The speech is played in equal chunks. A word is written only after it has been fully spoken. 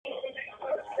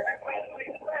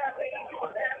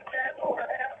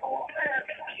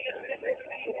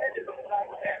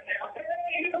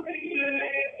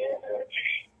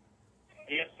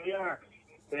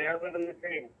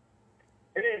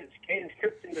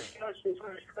discussions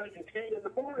on Cousin Kate in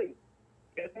the morning.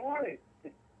 Good morning.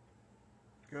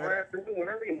 Good. Or afternoon,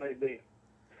 wherever you may be.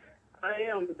 I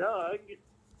am Doug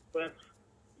with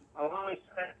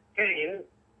alongside Kane,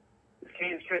 the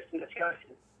Kane's Christian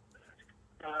Discussion.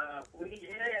 We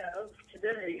have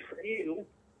today for you,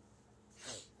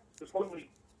 before we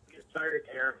get started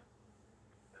here,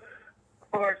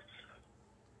 of course,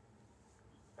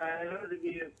 I know that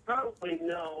you probably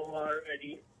know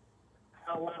already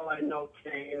how well I know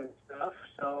Kane and stuff,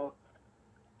 so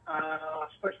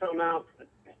special announcement.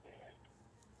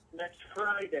 Next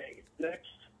Friday,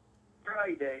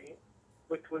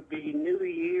 which would be New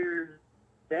Year's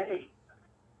Day,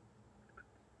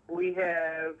 we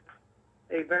have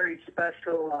a very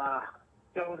special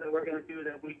show that we're going to do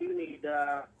that we do need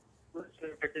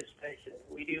listener participation.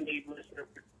 We do need listener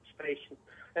participation.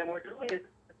 And we're doing it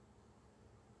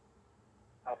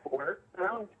for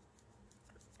now.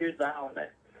 Here's the holiday.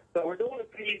 But we're doing it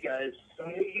for you guys. So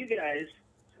you guys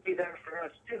should be there for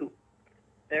us too.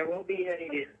 There will be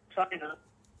a sign-up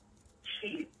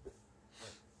sheet.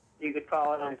 You could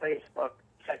call it on Facebook,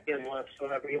 check-in list,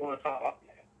 whatever you want to call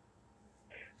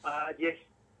it. Just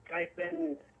type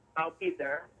in, I'll be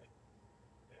there,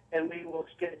 and we will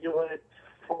schedule it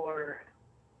for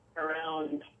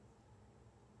around,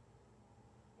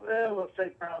 well, we'll say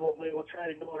probably, we'll try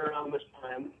to do it around this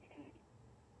time,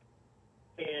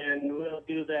 and we'll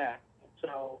do that.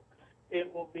 So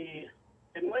it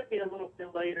might be a little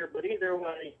bit later, but either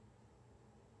way,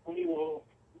 we will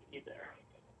be there.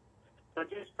 So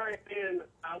just type in,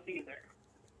 I'll be there.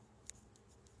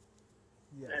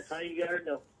 Yes. That's how you gotta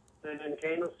do. And then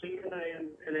Kane will see your name,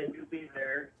 and then you'll be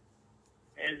there.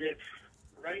 As if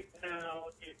right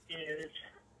now it is,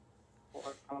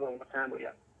 hold on, what time we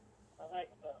got?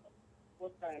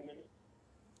 What time is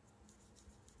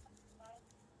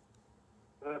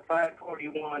it?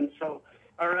 5:41. So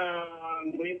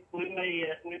around, we'd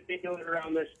be doing it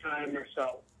around this time or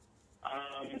so.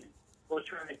 We'll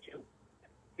try to.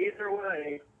 Either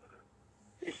way,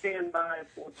 you stand by.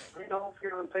 Will they know if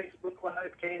you're on Facebook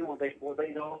Live, Kane? Will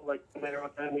they know, like, no matter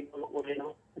what time we do it, will they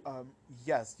know?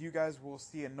 Yes, you guys will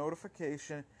see a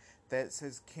notification that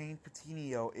says Kane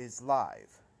Patinio is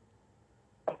live.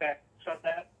 Okay,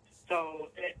 so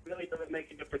it really doesn't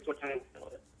make a difference what time we do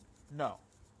it. No.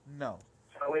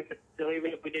 So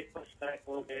even if we did push back a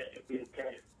little bit, it'd be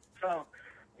okay. So,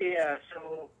 yeah,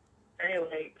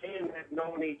 anyway, Kane and I have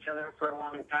known each other for a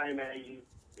long time, as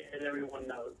everyone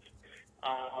knows.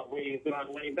 We've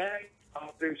gone way back,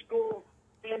 all through school,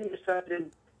 and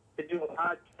decided to do a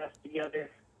podcast together.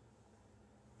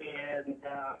 And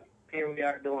here we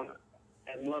are doing it,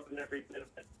 and loving every bit of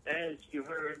it. As you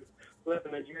heard,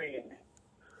 living a dream.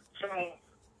 So,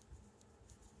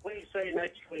 what do you say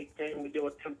next week, Kane, we do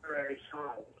a temporary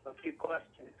song, a few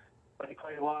questions by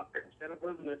Clay Walker, instead of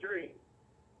living a dream?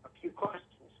 A few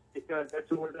questions, because that's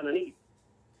what we're going to need.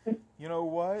 You know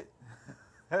what?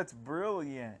 That's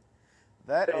brilliant.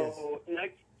 So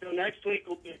next week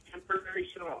will be a temporary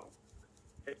song.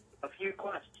 A few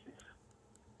questions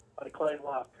by Clay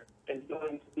Walker. It's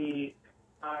going to be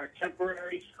our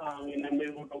temporary song, and then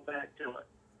we will go back to it.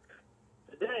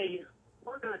 Today,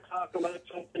 we're going to talk about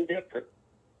something different.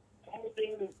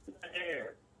 Holding the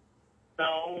air.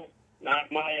 No,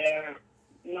 not my air.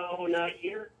 No, not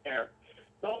your air.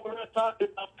 No, we're not talking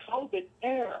about COVID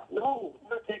air. No,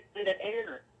 we're not taking the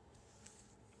air.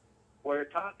 We're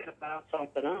talking about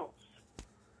something else.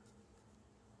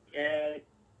 Yeah.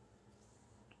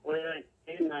 Well, I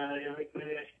think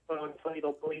maybe I should put on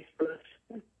Plato Police for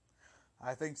this.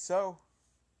 I think so.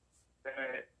 All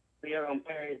right. We are on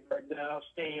Perrysburg now.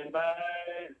 Stand by.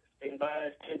 Stand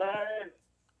by. Stand by.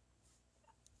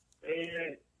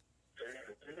 And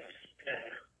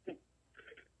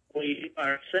we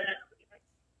are set.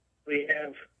 We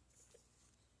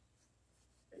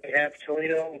have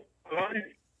Toledo on.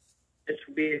 This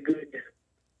would be a good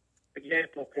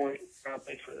example point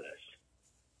probably for this.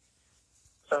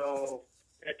 So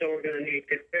that's what we're going to need,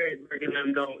 because Perrysburg and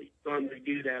them don't normally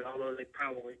do that, although they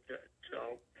probably could.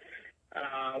 So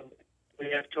we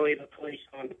have Toledo Police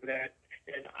on for that.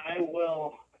 And I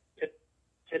will,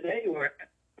 today we're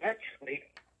actually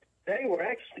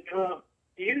going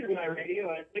to use my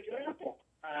radio as an example.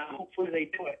 Hopefully they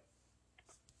do it.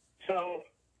 So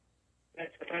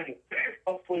that's the thing.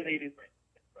 Hopefully they do it.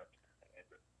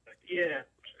 Yeah.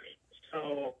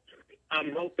 So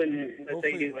I'm hoping that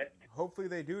they do it. Hopefully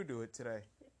they do it today.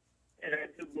 And I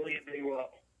do believe they will.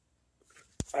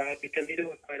 Because they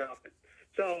do it quite often.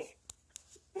 So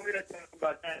we're going to talk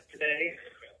about that today.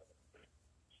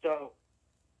 So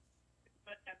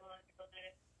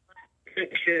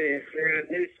okay, for a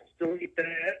nuisance, delete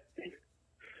that.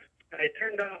 I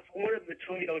turned off one of the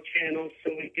Toledo channels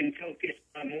so we can focus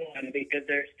on one because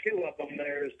there's two of them.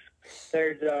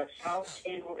 There's a South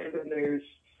channel and then there's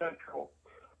Central.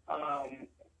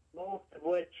 Both of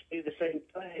which do the same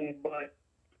thing, but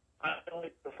I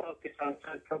like to focus on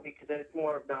Central because it's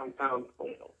more of downtown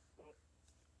Toledo.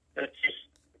 That's just,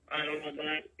 I don't know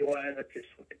why, that's just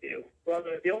what I do. Well,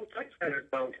 the old Tech Center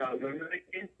downtown, remember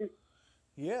that?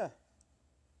 Yeah.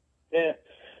 Yeah.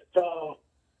 So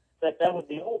that was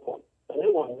the old one. The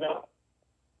new one's not.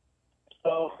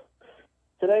 So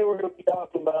today we're going to be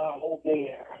talking about holding the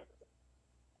air.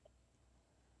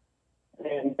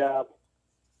 And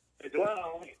as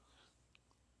well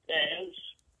as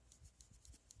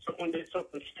someone did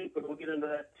something stupid, we'll get into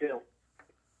that too.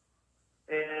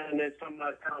 And it's something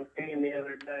I found the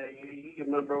other day. You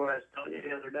remember what I was telling you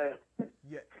the other day?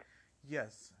 Yeah.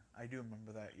 Yes, I do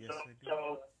remember that. Yes, I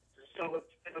do. So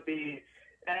it's going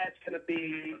to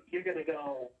be, you're going to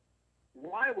go,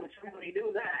 why would somebody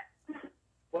do that?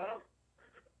 Well,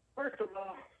 first of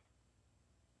all,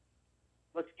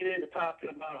 let's get into talking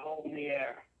about holding the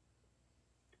air.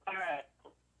 All right.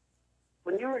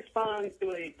 When you respond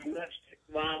to a domestic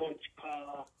violence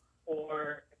call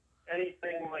or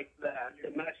anything like that,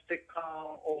 domestic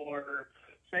call, or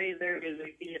say there is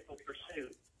a vehicle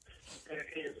pursuit, there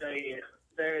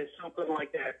is something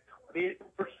like that,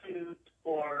 vehicle pursuit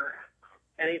or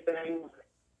anything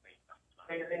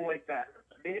like that,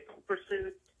 vehicle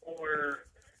pursuit or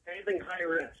anything high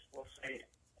risk, we'll say,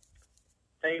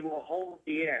 they will hold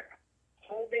the air.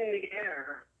 Holding the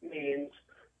air means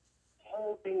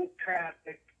holding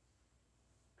traffic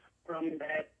from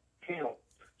that channel.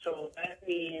 So that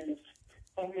means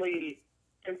only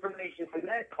information from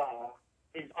that call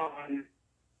is on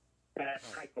that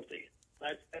frequency.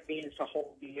 That means to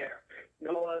hold the air.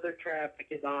 No other traffic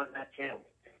is on that channel.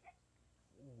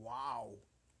 Wow.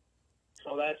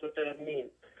 So that's what that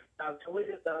means. Now,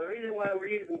 Toledo, the reason why we're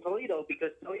using Toledo,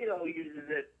 because Toledo uses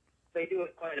it, they do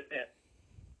it quite a bit.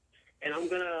 And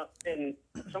and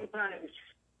sometimes,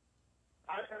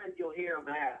 a lot of times you'll hear them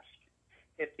ask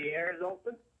if the air is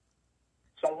open.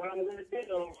 So what I'm going to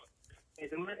do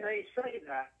is when they say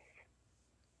that,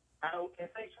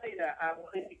 if they say that, I will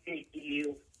indicate to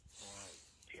you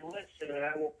to listen, and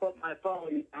I will put my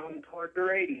phone down toward the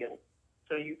radio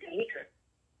so you can hear it.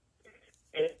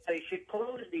 And if they should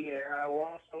close the air, I will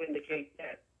also indicate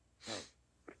that.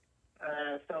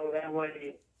 So that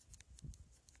way,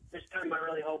 this time I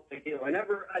really hope they do. I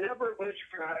never wish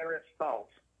for high-risk calls.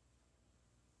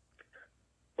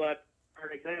 But, for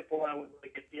example, I would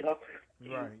like it,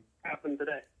 right. happen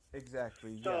today.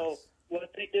 Exactly, So yes.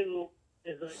 what they do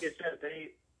is, like I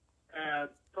said,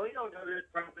 Toledo does it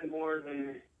probably more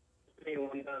than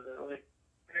anyone does it. Like,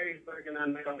 Perrysburg and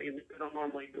them, they don't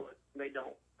normally do it. They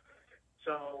don't.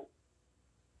 So,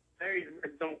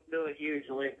 Perrysburg don't do it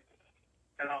usually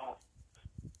at all.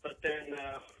 But then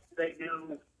they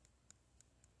do,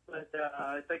 but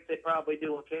I think they probably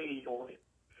do occasionally.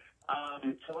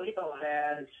 Toledo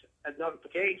has a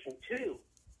notification, too,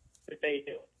 that they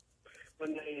do.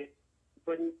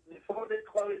 Before they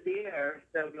close the air,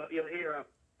 you'll hear a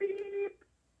beep,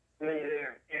 and then you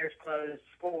hear air's closed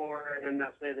for, and then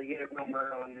they'll say the unit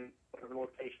number on whatever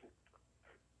location.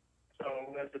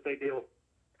 So that's what they do.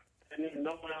 And then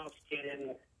no one else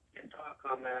can talk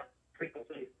on that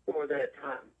frequency for that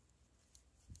time.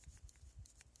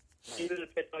 Even if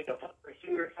it's like a hook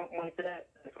pursuit or something like that,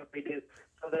 that's what they do.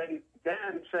 So then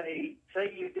say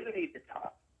you do need to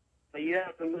talk, but you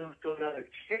have to move to another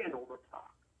channel to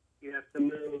talk. You have to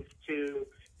move to,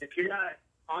 if you're not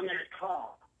on that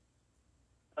call,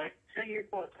 like say you're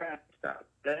going to traffic stop,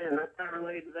 and that's not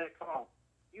related to that call,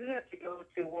 you have to go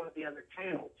to one of the other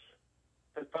channels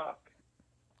to talk,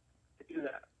 to do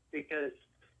that, because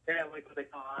they have like what they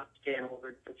call ops channels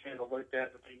or the channels like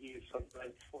that they use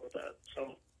sometimes for that.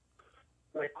 So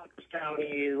like Lucas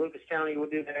County will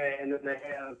do that, and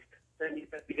then you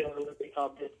have to go to what they call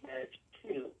dispatch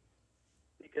 2,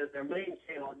 because their main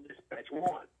channel is dispatch 1.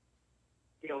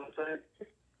 You know what I'm saying?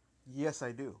 Yes,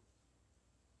 I do.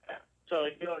 So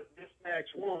you go to dispatch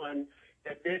 1.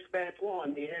 At dispatch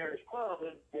 1, the air is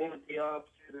closed. One of the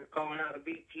officers are calling out a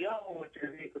VTO, which is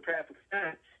vehicle traffic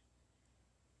stats.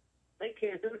 They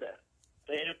can't do that.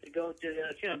 They have to go to the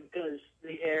other channel because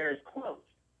the air is closed.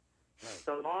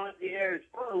 So as long as the air is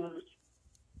closed,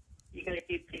 you got to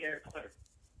keep the air clear.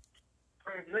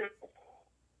 For example,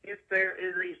 if there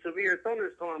is a severe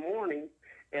thunderstorm warning,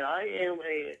 and I am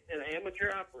an amateur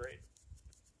operator,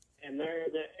 and there are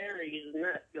the areas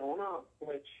net going on,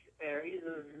 which areas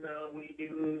is we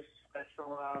do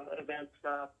special event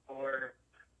stuff or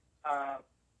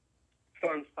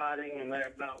storm spotting and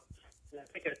thereabouts. I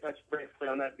think I touched briefly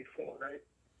on that before, right?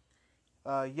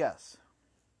 Yes.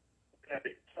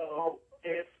 Okay. So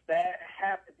if that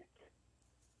happens,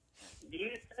 do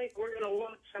you think we're going to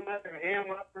want some other ham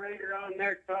operator on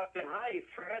there talking, "Hi,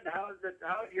 Fred, how's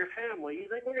your family?" You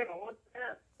think we're going to want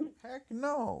that? Heck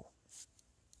no.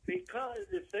 Because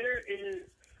if there is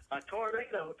a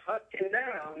tornado touching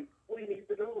down, we need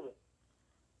to know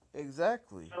it.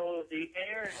 Exactly. So the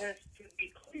air has to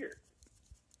be clear.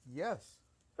 Yes.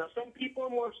 Now, some people are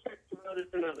more strict about it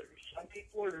than others. Some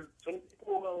people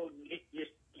will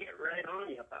just get right on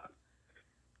you about it.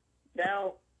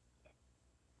 Now,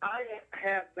 I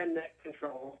have been net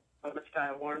control of a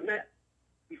Skywarn net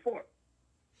before,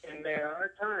 and there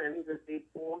are times that people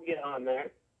will get on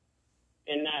there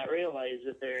and not realize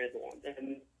that there is one.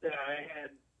 And I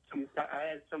had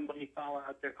somebody call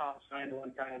out their call sign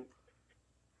one time,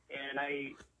 and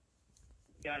I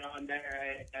got on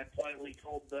there. I politely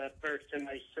told the person,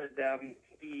 I said,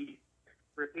 the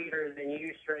repeater is in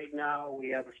use right now. We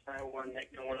have a Skywarn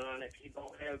net going on. If you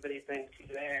don't have anything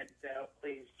to add,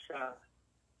 please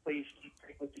keep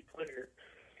frequency clear.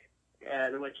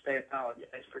 And which they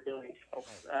apologize for doing so.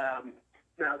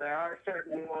 Now, there are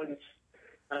certain ones,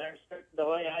 the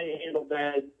way I handle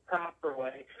that proper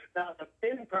way. Now, the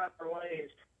improper way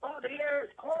is, "Oh, the air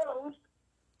is closed."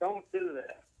 Don't do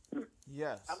that.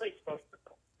 Yes. How are they supposed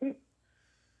to know?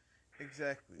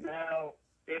 Exactly. Now,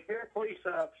 if you're a police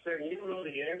officer and you don't know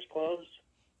the air's closed,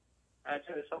 I'd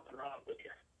say there's something wrong with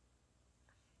you.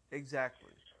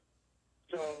 Exactly.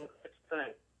 So that's the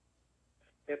thing.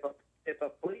 If a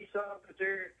police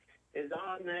officer is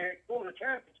on there doing a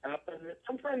traffic stop, and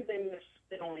sometimes they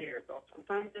don't hear it, though.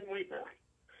 Sometimes they might not.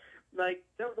 Like,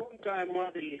 there was one time one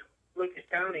of the Lucas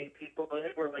County people,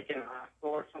 they were like in a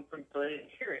hospital or something, so they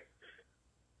didn't hear it.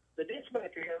 The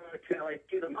dispatcher had to like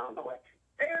do them on the way.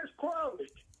 Air's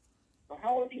closed. Well,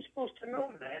 how was he supposed to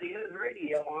know that? He had his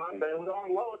radio on, but it was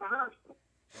on low in the hospital.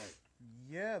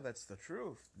 Yeah, that's the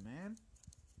truth, man.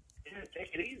 Yeah,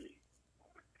 take it easy.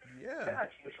 Yeah.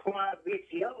 Gosh, he was going out of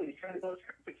BTO. He's trying to go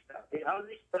traffic stop. How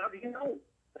do you know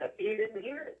that he didn't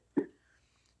hear it?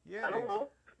 Yeah. I don't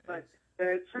know. But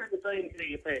there's certain things that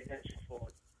you pay attention for.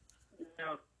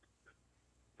 Now,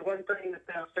 the one thing that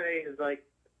they'll say is like,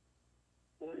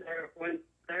 when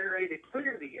they're ready to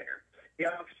clear the air, the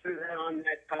officer then on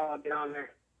that call, get on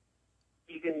there,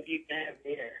 you can have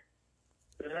the air.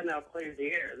 So then they'll clear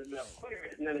the air, then they'll clear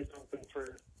it, and then it's open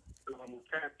for normal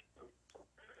traffic.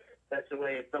 That's the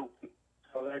way it's open.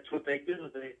 So that's what they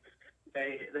do.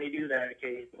 They do that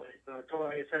occasionally. So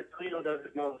Tori said Toledo does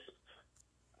it most.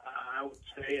 I would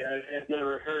say I've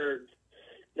never heard.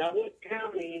 Now, Wood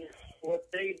County,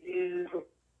 what they do,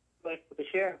 like with the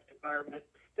sheriff's department,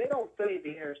 they don't say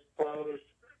the air's closed.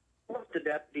 Most of the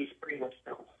deputies pretty much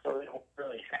don't, so they don't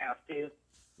really have to.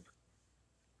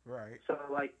 Right. So,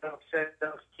 like, they'll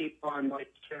keep on,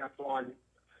 like, Sheriff 1,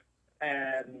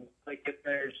 and, like, if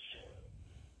there's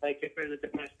a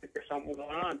domestic or something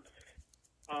going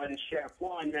on Sheriff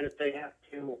 1, then if they have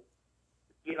to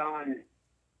get on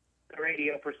the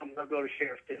radio for something, they'll go to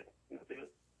Sheriff 2.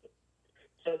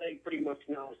 So they pretty much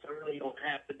know, so really you don't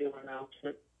have to do an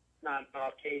announcement, not in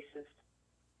all cases.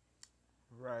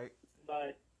 Right.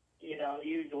 But, you know,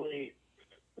 usually,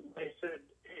 like I said,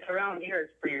 around here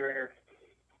it's pretty rare.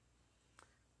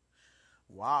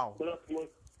 Wow. But up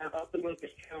in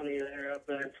Lucas County, up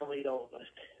there in Toledo,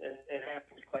 it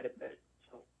happens quite a bit.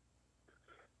 So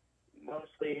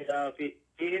mostly, if you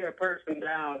hear a person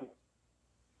down,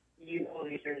 you know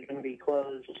these are going to be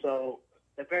closed. So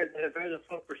if there's a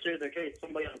foot pursuit, in case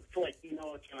somebody on foot, you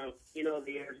know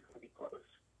the air is going to be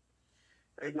closed.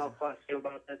 There's no question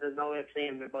about that. There's no ifs,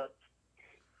 ands, or buts.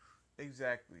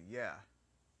 Exactly. Yeah.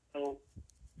 So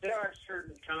there are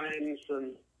certain times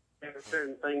and there are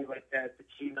certain things like that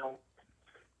you know.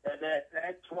 And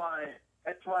that's why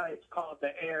it's called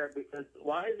the air. Because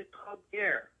why is it called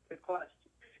air? Good question.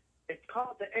 It's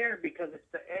called the air because it's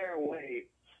the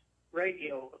airwaves,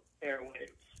 radio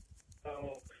airwaves.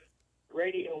 So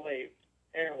radio waves,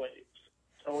 airwaves.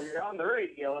 So when you're on the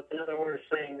radio, it's another word of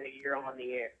saying that you're on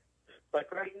the air.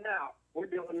 Like right now, we're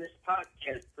doing this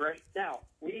podcast right now.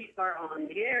 We are on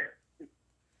the air.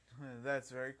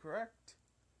 That's very correct.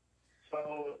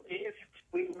 So if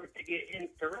we were to get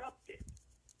interrupted,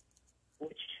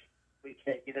 which we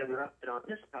can't get interrupted on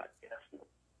this podcast,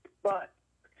 but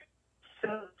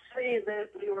so say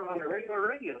that we were on a regular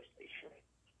radio station.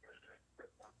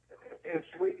 If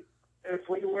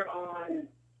we were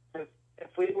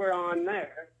on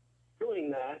there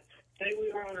doing that, say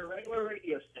we were on a regular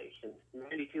radio station,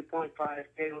 92.5,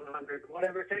 K100,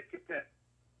 whatever take your pick,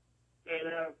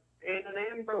 and an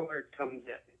Amber Alert comes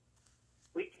in.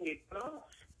 We can get put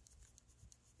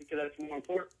because that's more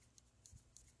important.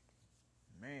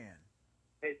 Man.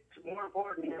 It's more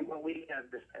important than what we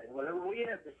have to say. Whatever we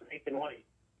have to say can wait.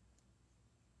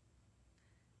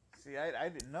 See, I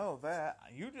didn't know that.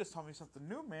 You just told me something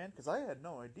new, man, because I had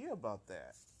no idea about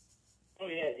that. Oh,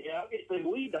 yeah. Obviously,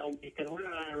 we don't because we're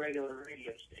not on a regular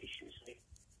radio station. See?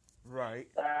 Right.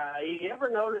 You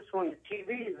ever notice when the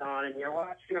TV is on and you're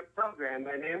watching a program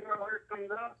and an alert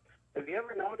comes up? Have you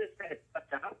ever noticed that it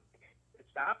cuts out? It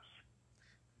stops?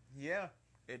 Yeah,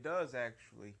 it does,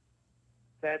 actually.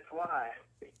 That's why.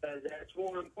 Because that's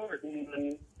more important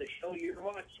than the show you're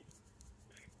watching.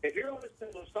 If you're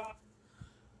listening to a song...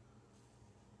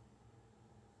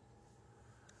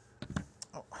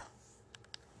 Oh.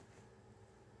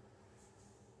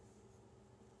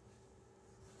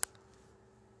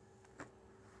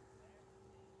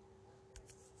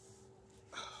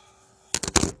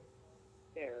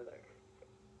 There.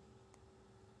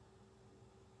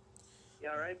 You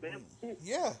all right, man?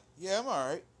 Yeah, I'm all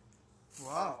right.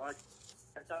 Wow. Oh,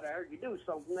 I thought I heard you do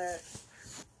something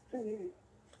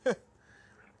there.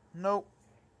 Nope.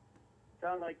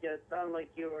 Sound like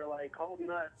you were like holding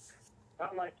that.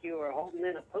 Sound like you were holding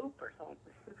in a poop or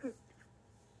something.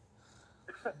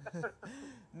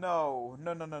 No.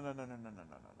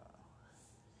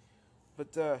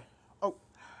 But oh,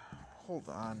 hold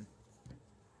on.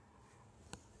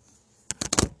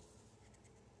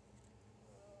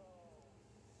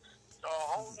 So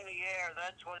holding the air,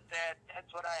 that's what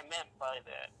I meant by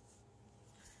that.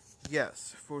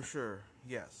 Yes, for sure.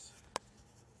 Yes.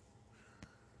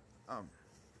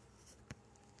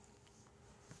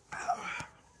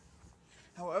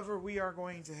 However, we are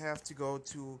going to have to go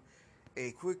to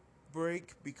a quick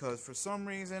break because for some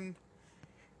reason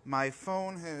my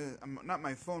phone has not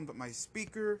my phone but my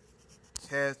speaker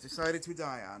has decided to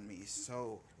die on me.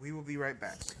 So we will be right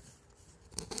back.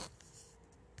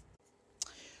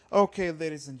 Okay,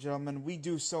 ladies and gentlemen, we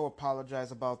do so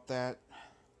apologize about that.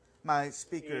 My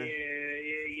speaker. Yeah.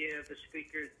 The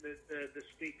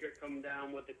speaker come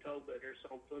down with the COVID or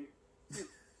something.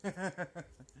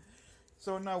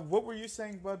 So now, what were you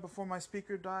saying, Bud, before my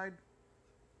speaker died?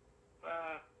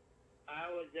 I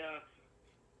was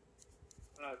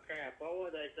oh crap, what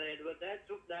was I saying? But that's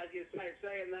you start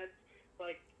saying that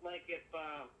like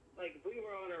if we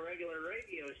were on a regular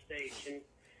radio station,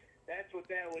 that's what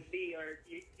that would be. Or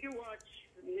you watch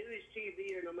news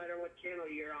TV or no matter what channel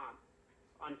you're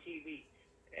on TV.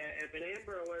 If an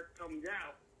Amber Alert comes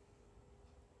out,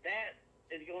 that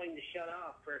is going to shut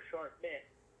off for a short bit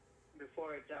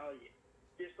before it tells you.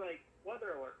 Just like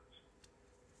weather alerts,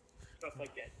 stuff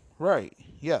like that. Right.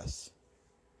 Yes.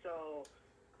 So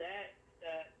that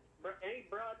any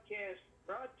broadcast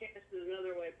is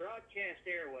another way. Broadcast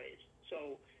airwaves.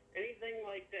 So anything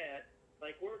like that,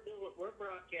 like we're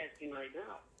broadcasting right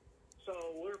now.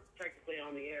 So we're technically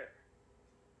on the air.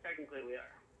 Technically, we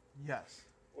are. Yes.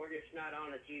 We're just not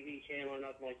on a TV channel or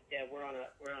nothing like that. We're on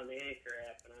the Anchor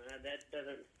app, and that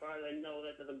doesn't, as far as I know,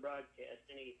 that doesn't broadcast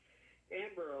any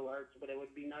Amber Alerts. But it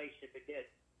would be nice if it did.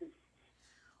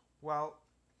 Well,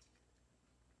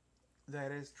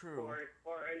 that is true.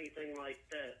 Or anything like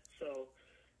that. So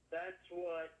that's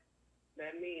what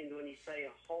that means when you say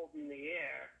holding the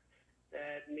air.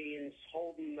 That means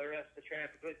holding the rest of the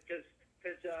traffic. Because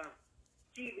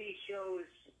TV shows,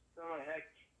 oh heck,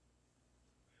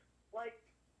 like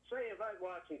say if I was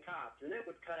watching Cops and it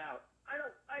would cut out.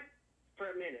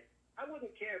 For a minute. I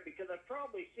wouldn't care because I've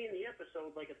probably seen the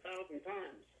episode like 1,000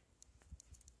 times.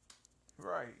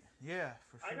 Right. Yeah,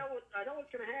 for sure. I know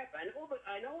what's gonna happen. I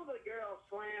know the girl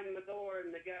slammed the door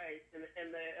in the guy in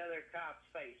the other cop's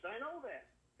face. I know that.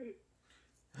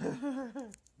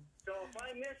 So if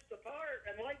I miss the part,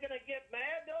 am I gonna get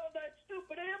mad? Oh, that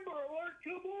stupid Amber Alert!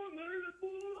 Come on, there's a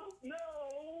bull.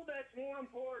 No, that's more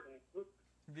important.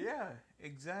 Yeah,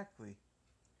 exactly.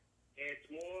 It's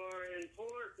more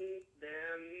important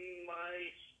than my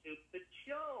stupid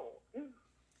show.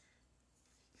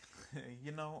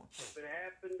 You know. If it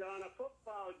happened on a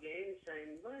football game,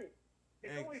 same thing.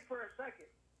 It's only for a second.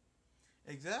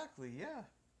 Exactly, yeah.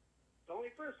 It's only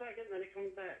for a second, then it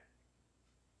comes back.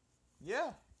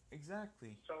 Yeah,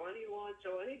 exactly. So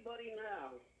anybody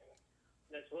now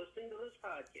that's listening to this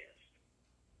podcast,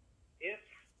 if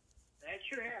that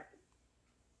should happen,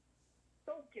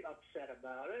 don't get upset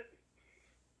about it.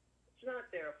 It's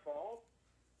not their fault.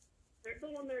 They're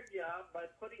doing their job by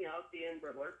putting out the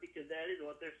Amber Alert because that is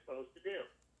what they're supposed to do.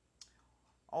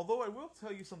 Although I will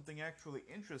tell you something actually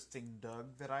interesting,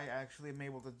 Doug, that I actually am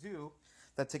able to do,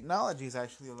 that technology is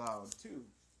actually allowed too.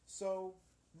 So,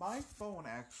 my phone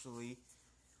actually,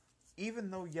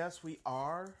 even though yes we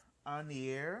are on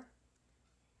the air,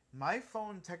 My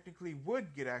phone technically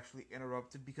would get actually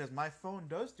interrupted because my phone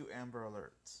does do Amber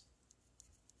Alerts.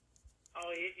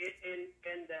 Oh,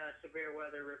 and severe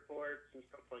weather reports and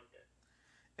stuff like that.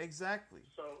 Exactly.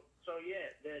 So yeah,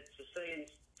 that's the same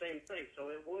thing. So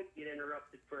it would get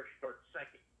interrupted for a short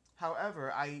second.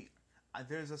 However,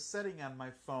 there's a setting on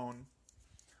my phone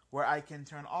where I can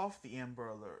turn off the Amber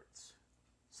Alerts.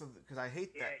 So because I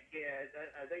hate that. Yeah.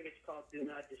 I think it's called Do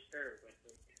Not Disturb. I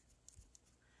think.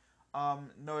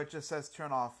 No, it just says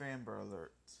turn off Amber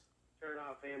Alerts. Turn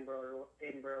off Amber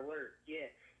Alert. Yeah.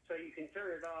 So you can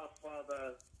turn it off for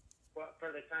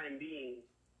the time being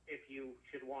if you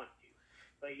should want to.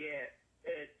 But yeah,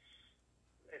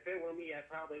 if it were me, I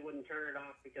probably wouldn't turn it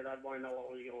off because I'd want to know what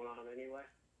was going on anyway.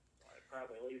 I'd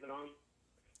probably leave it on.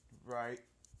 Right.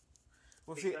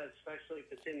 Well, because especially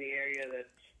if it's in the area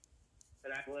that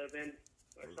I live in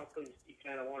or something, you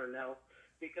kind of want to know.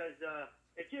 Because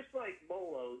it's just like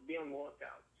bolos, be on the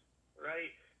lookout,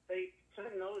 right? They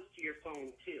send those to your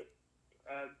phone too.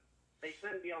 They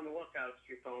send be on the lookout to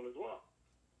your phone as well.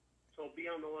 So be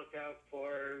on the lookout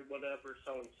for whatever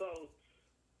so-and-so,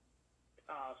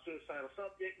 suicidal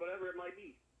subject, whatever it might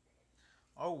be.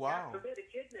 Oh, wow. God forbid a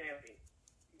kidnapping.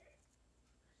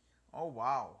 Oh,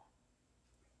 wow.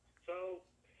 So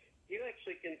you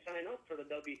actually can sign up for the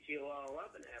WTOL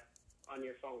 11 app on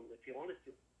your phone if you wanted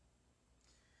to.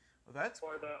 Well, that's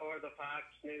or the Fox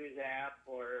News app,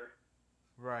 or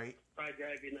right. Probably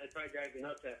drive you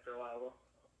nuts after a while. Though.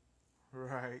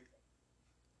 Right.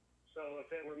 So if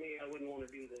it were me, I wouldn't want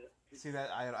to do that. See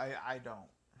that I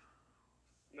don't.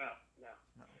 No.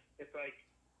 It's like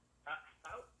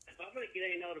if I'm gonna get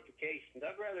any notifications,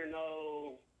 I'd rather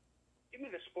know. Give me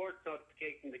the sports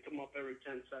notification to come up every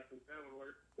 10 seconds. That would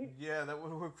work. Yeah, that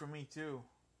would work for me too.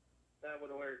 That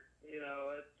would work. You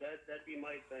know, that'd be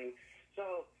my thing.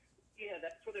 So, yeah,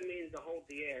 that's what it means to hold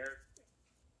the air.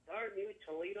 Aren't you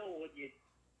Toledo? Would you?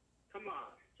 Come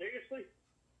on, seriously?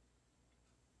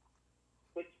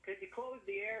 Could you close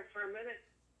the air for a minute?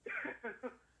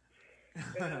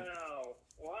 No.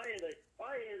 Why is it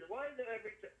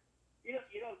every time? You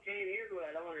know, Kane, here's what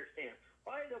I don't understand.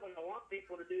 Why is it when I want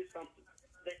people to do something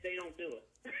that they don't do it?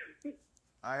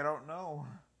 I don't know.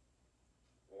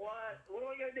 What am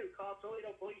I going to do? Call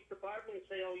Toledo Police Department and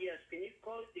say, oh, yes, can you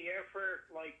close the air for,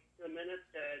 like, a minute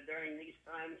during these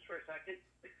times for a second?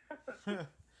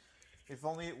 If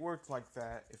only it worked like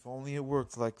that. If only it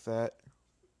worked like that.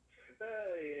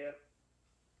 Oh, yeah.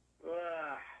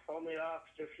 If only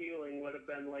Officer Fueling would have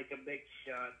been, like, a big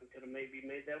shot and could have maybe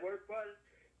made that work, but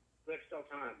there's still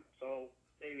time, so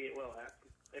maybe it will happen.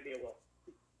 Maybe it will.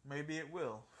 Maybe it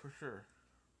will, for sure.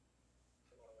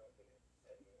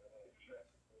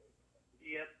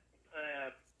 Yep.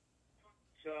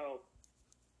 So,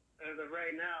 as of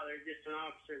right now, there's just an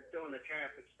officer doing a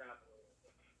traffic stop.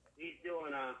 He's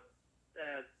doing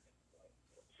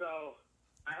so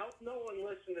I hope no one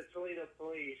listened to Toledo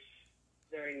Police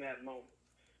during that moment,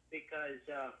 because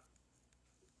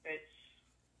it's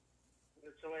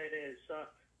the way it is.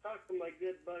 Talked to my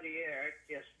good buddy Eric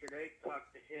yesterday.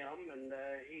 Talked to him, and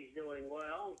he's doing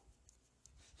well.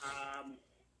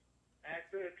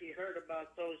 After, if you heard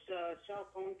about those cell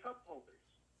phone cup holders,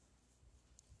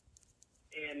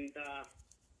 and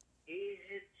he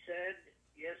had said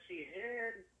yes, he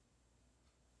had,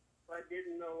 but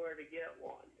didn't know where to get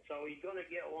one. So he's going to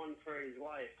get one for his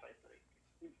wife, I think.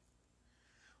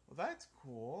 Well, that's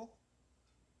cool.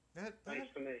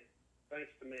 Thanks to me.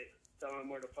 Tell him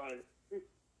where to find it.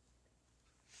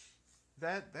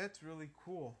 That's really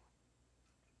cool.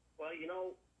 Well, you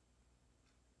know,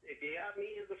 if you got me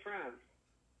as a friend,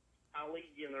 I'll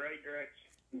lead you in the right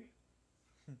direction.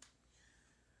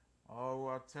 Oh,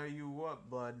 I'll tell you what,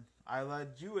 bud. I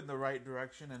led you in the right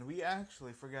direction, and we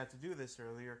actually forgot to do this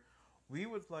earlier. We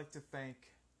would like to thank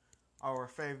our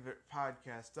favorite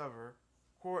podcast ever,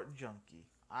 Court Junkie.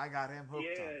 I got him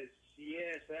hooked on.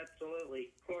 Yes,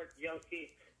 absolutely. Court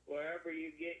Junkie, wherever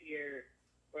you get your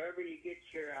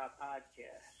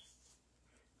podcast.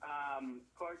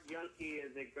 Court Junkie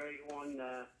is a great one,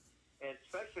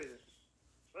 especially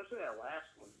that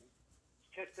last one.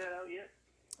 Check that out yet?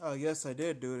 Oh, yes, I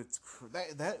did, dude. It's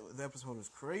that episode was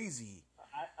crazy.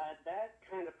 That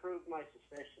kind of proved my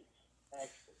suspicions.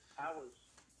 Actually,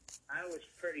 I was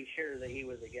pretty sure that he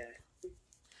was a guy.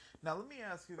 Now, let me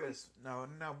ask you this. Now,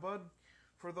 Bud,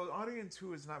 for the audience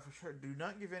who is not for sure, do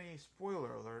not give any spoiler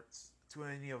alerts to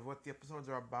any of what the episodes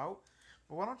are about.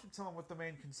 But why don't you tell them what the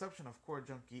main conception of Court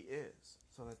Junkie is,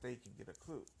 so that they can get a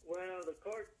clue? Well, the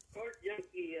Court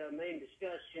Junkie main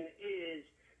discussion is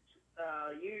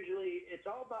usually it's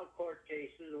all about court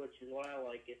cases, which is why I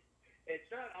like it.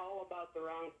 It's not all about the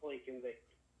wrongfully convicted.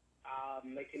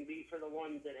 It can be for the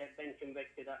ones that have been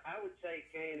convicted. I would say,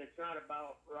 Kane, it's not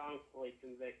about wrongfully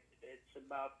convicted. It's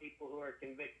about people who are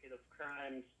convicted of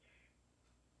crimes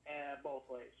both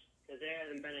ways. Because there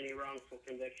hasn't been any wrongful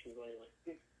convictions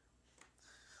lately.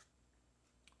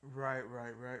 Right,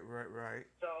 right, right, right, right.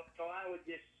 So I would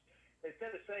just,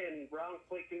 instead of saying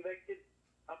wrongfully convicted,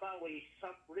 how about we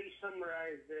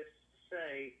re-summarize this to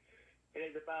say it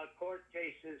is about court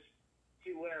cases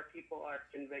to where people are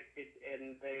convicted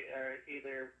and they are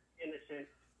either innocent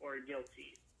or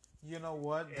guilty. You know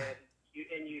what?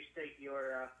 And you state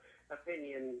your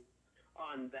opinion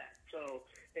on that. So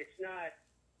it's not,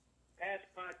 past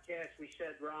podcasts we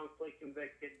said wrongfully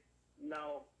convicted.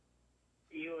 No,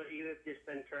 you have just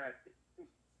been corrected.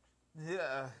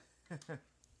 Yeah.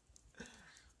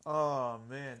 Oh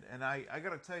man, and I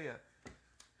gotta tell you,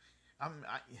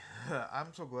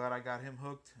 I'm so glad I got him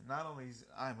hooked. Not only is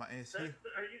he.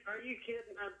 Are you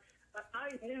kidding? I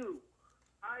knew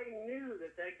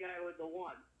that guy was the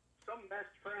one. Some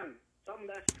best friend,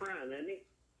 isn't he?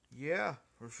 Yeah,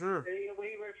 for sure.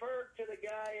 We referred to the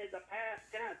guy in the past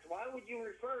tense. Why would you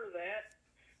refer to that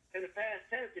in the past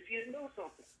tense if you didn't know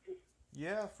something?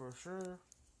 Yeah, for sure.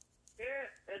 Yeah,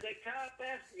 and the cop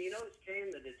asked, the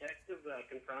detective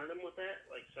confronted him with that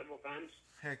like several times.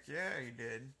 Heck yeah, he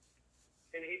did.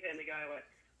 And the guy went,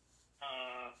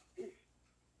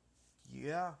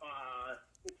 yeah.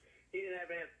 He didn't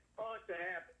have an, it's a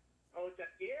habit. It's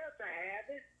a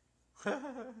habit.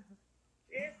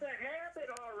 It's a habit,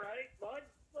 all right, bud.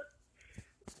 But,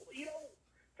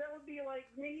 that would be like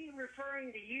me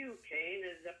referring to you, Kane,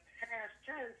 as the past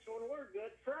tense when we're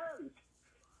good friends.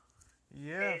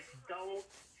 Yeah. It don't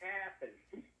happen.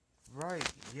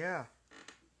 Right, yeah.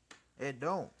 It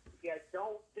don't. You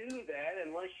don't do that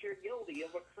unless you're guilty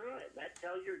of a crime. That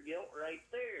tells your guilt right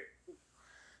there.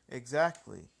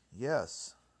 Exactly.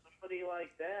 Yes. Somebody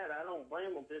like that, I don't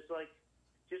blame them. Just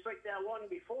like that one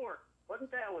before.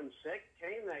 Wasn't that one sick?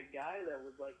 Came that guy that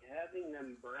was like having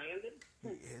them branded?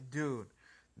 Yeah, dude,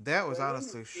 that was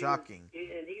honestly shocking.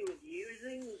 And he was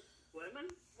using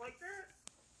women like that?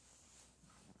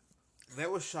 That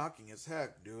was shocking as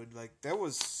heck, dude. Like, that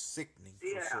was sickening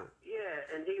for sure.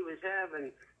 Yeah, and he was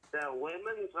having the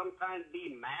women sometimes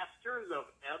be masters of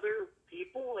other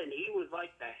people, and he was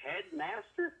like the head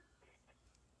master.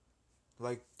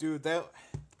 Like, dude,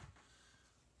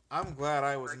 I'm glad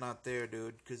I was not there,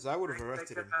 dude, because I would have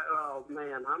arrested him. Oh,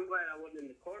 man, I'm glad I wasn't in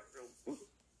the courtroom.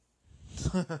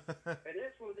 And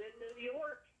this one in New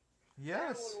York.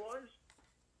 Yes. That one was.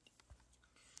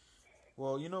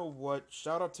 Well, you know what?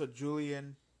 Shout out to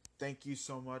Julian. Thank you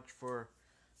so much for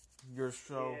your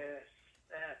show. Yes.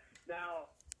 Now,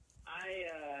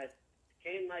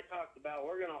 Kane and I talked about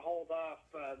we're going to hold off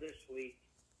this week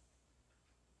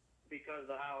because of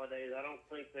the holidays. I don't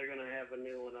think they're going to have a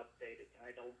new one updated.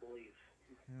 I don't believe.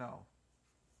 No.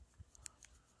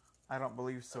 I don't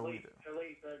believe so either. At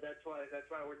least that's why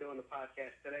we're doing the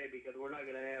podcast today, because we're not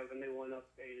going to have a new one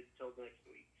updated till next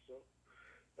week. So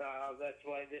that's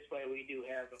why this way we do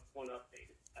have one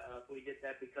updated. We did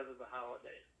that because of the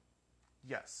holidays.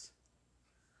 Yes.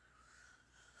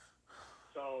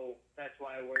 So that's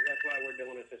why we're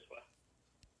doing it this way.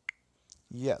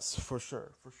 Yes, for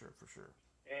sure.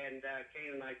 And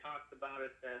Kane and I talked about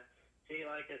it. See,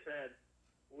 like I said,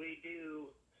 we do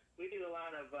a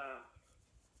lot of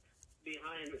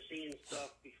behind the scenes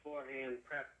stuff beforehand,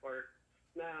 prep work.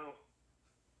 Now,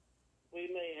 we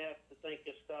may have to think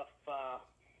of stuff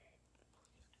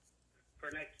for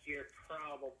next year,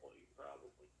 probably.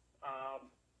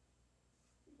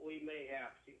 We may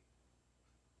have to,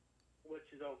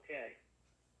 which is okay,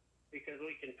 because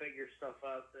we can figure stuff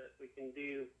out that we can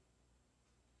do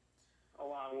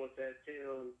along with that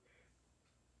too. And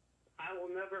I will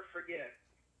never forget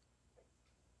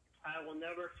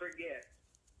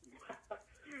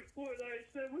when I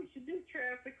said we should do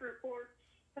traffic reports.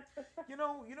 You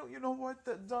know what,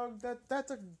 dog?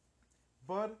 That's a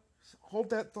bud. Hold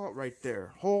that thought right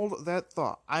there. Hold that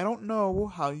thought. I don't know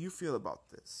how you feel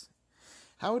about this.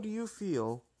 How do you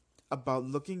feel about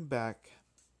looking back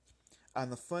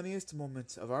on the funniest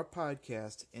moments of our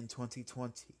podcast in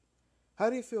 2020?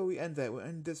 How do you feel we end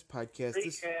this podcast?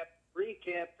 Recap.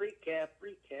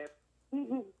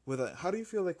 How do you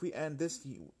feel like we end this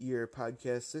year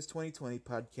podcast, this 2020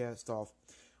 podcast off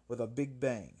with a big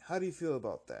bang? How do you feel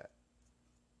about that?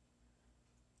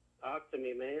 Talk to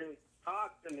me, man.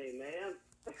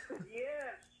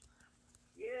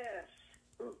 Yes.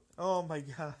 Oh my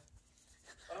God.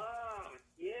 Oh,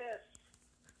 yes.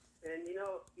 And you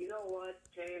know what,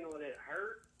 Kane, would it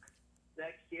hurt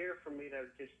next year for me to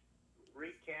just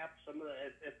recap some of the,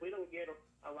 if we don't get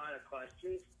a lot of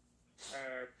questions,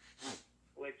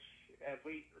 which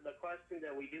the question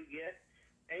that we do get,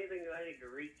 anything that I need to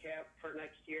recap for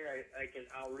next year,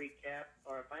 I'll recap,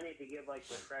 or if I need to give like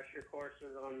refresher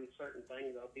courses on certain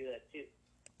things, I'll do that too.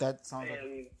 That sounds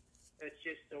And it's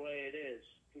just the way it is.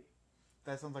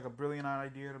 like a brilliant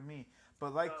idea to me.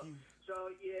 But like So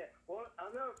yeah, well,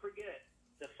 I'll never forget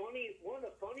one of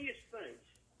the funniest things.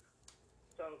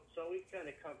 So we kind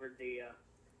of covered the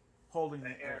holding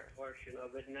the air portion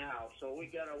of it now. So we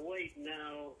gotta wait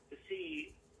now to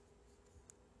see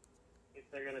if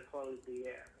they're gonna close the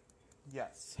air.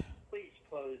 Yes. Please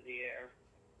close the air.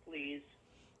 Please.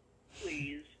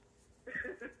 Please.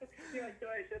 You like the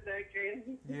way I said that,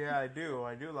 Kane? Yeah, I do.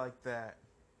 I do like that.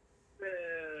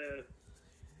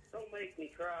 Don't make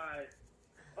me cry.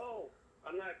 Oh,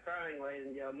 I'm not crying, ladies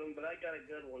and gentlemen, but I got a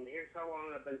good one. Here's how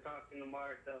long I've been talking to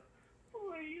Martha.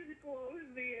 Please close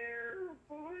the air.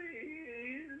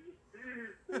 Please.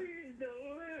 Please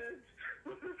do it.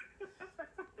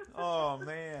 Oh,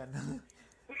 man.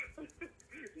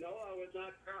 No, I was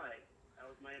not crying. That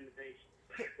was my imitation.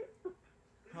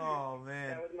 Oh, man.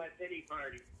 That was my pity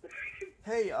party.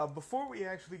 Hey, before we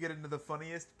actually get into the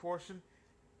funniest portion,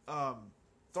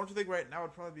 don't you think right now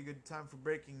would probably be a good time for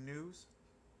breaking news?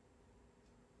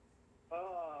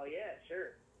 Oh, yeah,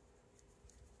 sure.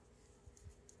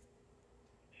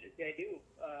 I do.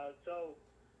 So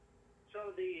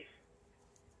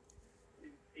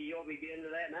you want me to get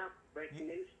into that now? Breaking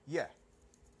news? Yeah.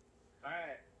 All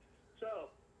right.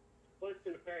 So,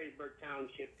 listening to Perrysburg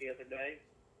Township the other day.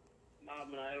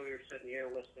 Mom and I, we were sitting here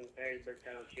listening to Perrysburg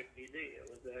Township PD. It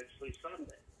was actually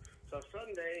Sunday. So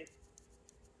Sunday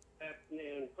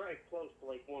afternoon, probably close to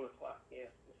like 1 o'clock. Yeah.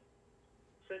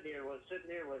 Sitting here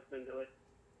listening to it.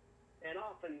 And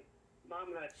often,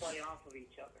 Mom and I play off of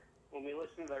each other. When we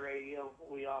listen to the radio,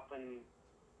 we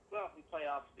play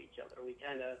off of each other. We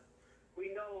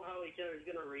know how each other's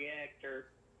going to react, or,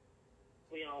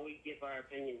 we give our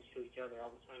opinions to each other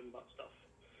all the time about stuff.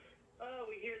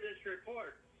 We hear this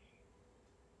report.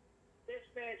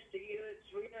 Dispatch to units,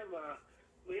 we have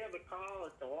a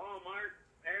call at the Walmart,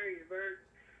 Airwaves.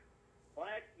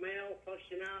 Black male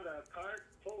pushing out a cart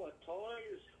full of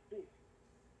toys.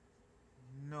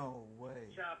 No way.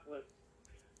 Shoplift.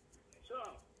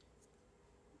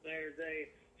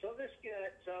 So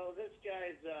this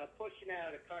guy's pushing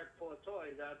out a cart full of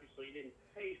toys. Obviously, he didn't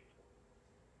pay for them.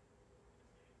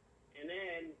 And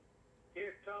then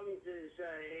here comes his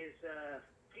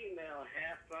female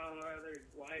half, whether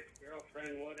wife,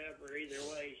 girlfriend, whatever. Either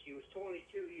way, she was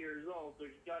 22 years old, so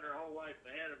she's got her whole life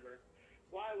ahead of her.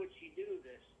 Why would she do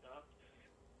this stuff?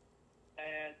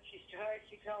 And she's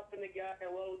helping the guy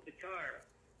load the car up.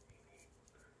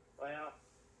 Well,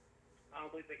 I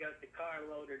don't think they got the car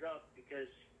loaded up because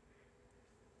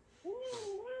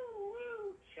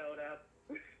showed up.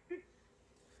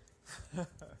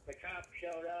 The cop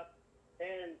showed up,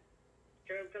 and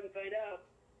couldn't find out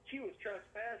she was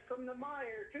trespassed from the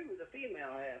Meyer too, the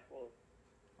female half was.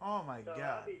 Oh my So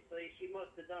God. obviously she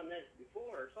must have done this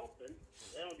before or something.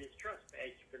 They don't just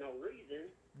trespass you for no reason.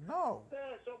 No.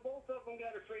 So both of them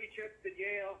got a free trip to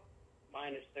jail,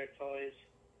 minus their toys.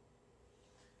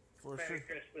 For Merry sure.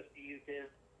 Christmas to you too.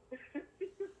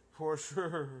 For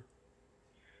sure.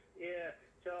 Yeah.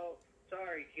 So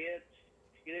sorry, kids.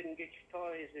 You didn't get your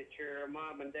toys that your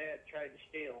mom and dad tried to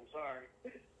steal. I'm sorry.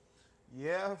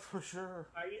 Yeah, for sure.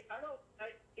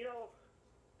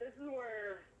 This is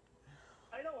where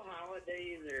I know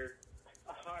holidays are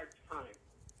a hard time.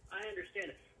 I understand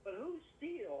it. But who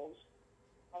steals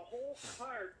a whole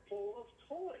cart full of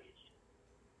toys?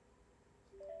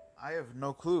 I have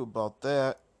no clue about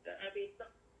that. I mean,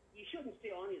 you shouldn't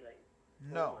steal anything.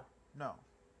 No.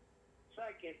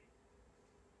 Second,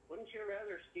 wouldn't you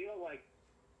rather steal, like,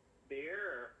 beer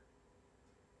or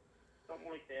something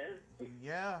like that?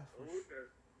 Yeah. Food or,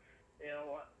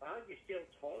 why don't you steal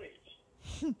toys?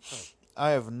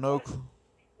 I have no clue.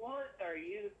 What are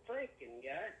you thinking,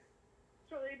 guy?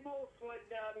 So they both went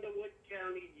down to Wood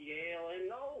County Jail, and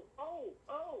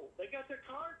they got their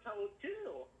car towed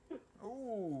too.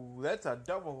 Ooh, that's a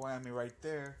double whammy right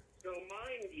there. So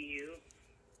mind you,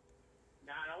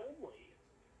 not only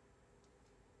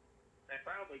they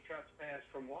probably trespassed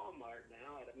from Walmart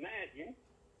now, I'd imagine.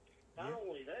 Not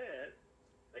only that,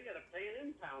 they got to pay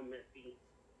an impoundment fee.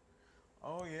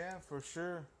 Oh yeah, for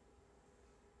sure.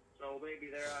 So maybe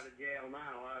they're out of jail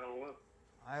now. I don't know.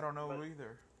 I don't know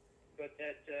either. But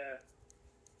that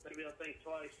maybe they'll think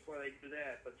twice before they do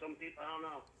that. But some people, I don't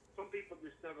know. Some people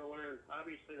just never learn.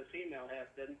 Obviously, the female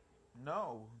half didn't.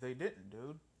 No, they didn't,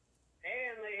 dude.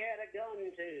 And they had a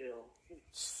gun too.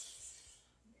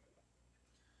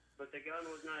 But the gun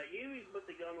was not used. But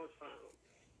the gun was found.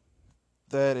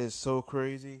 That is so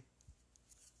crazy.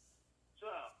 So,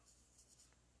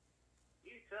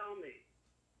 you tell me,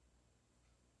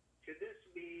 could this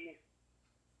be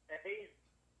A,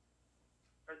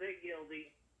 are they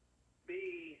guilty?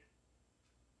 B,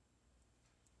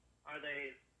 are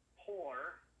they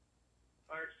poor?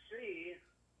 Or C,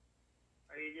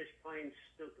 are you just plain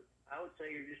stupid? I would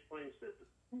say you're just plain stupid.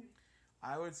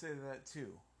 I would say that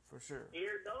too, for sure.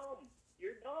 You're dumb.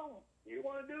 You're dumb. You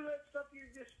want to do that stuff, you're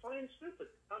just plain stupid.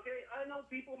 Okay, I know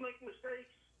people make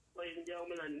mistakes, ladies and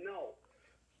gentlemen, I know.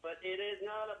 But it is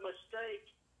not a mistake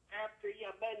after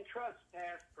you've been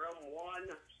trespassed from one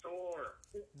store.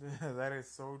 That is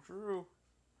so true.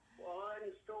 One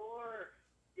store,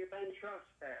 you've been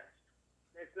trespassed.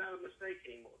 It's not a mistake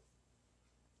anymore.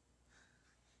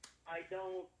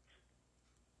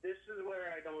 This is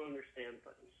where I don't understand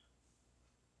things.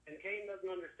 And Kane doesn't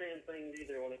understand things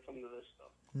either when it comes to this stuff.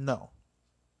 No.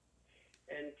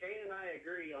 And Kane and I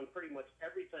agree on pretty much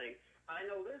everything. I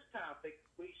know this topic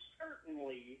we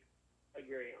certainly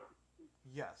agree on.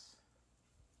 Yes.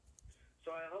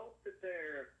 So I hope that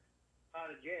they're out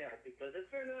of jail, because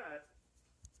if they're not,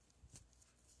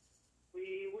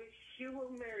 we wish you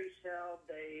a merry Sal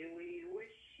Day. We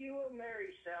wish you a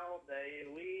merry Sal Day.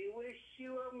 We wish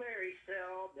you a merry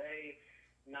Sal Day.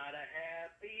 Not a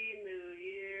happy new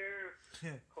year.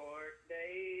 Court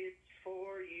dates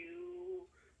for you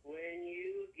when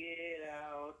you get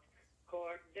out.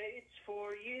 Court dates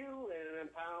for you and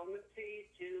impoundment fee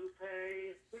to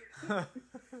pay.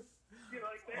 You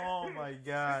like that? Oh my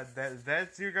God,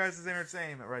 that's your guys'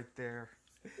 entertainment right there.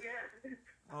 Yeah.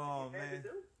 Oh man.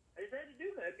 I just had to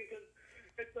do that because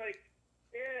it's like,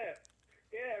 yeah,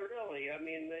 really. I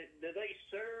mean, do they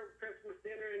serve Christmas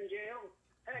dinner in jail?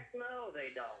 Heck no, they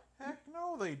don't. Heck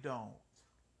no, they don't.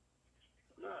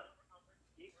 No.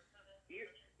 You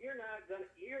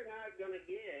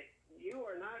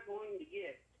are not going to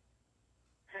get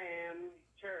ham,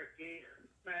 turkey,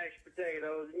 mashed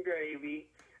potatoes, and gravy.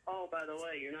 Oh, by the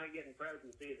way, you're not getting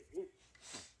presents either.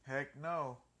 Heck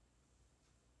no.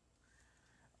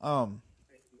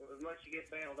 Unless you get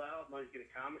bailed out, unless you get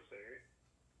a commissary.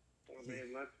 I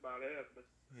mean, that's about it. But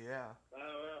yeah.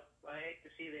 I hate to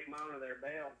see the amount of their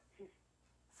bail.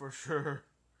 For sure.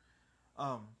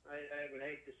 I would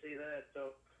hate to see that.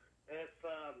 So,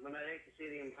 and I hate to see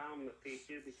the impoundment fee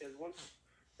too, because once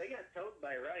they got towed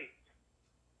by Wright,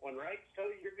 when Wright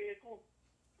tows your vehicle,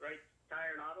 Wright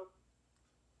Tire and Auto,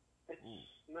 it's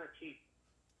not cheap.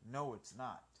 No, it's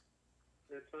not.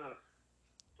 It's not.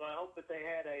 So I hope that they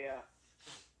had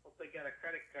hope they got a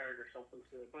credit card or something,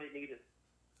 because they might need it.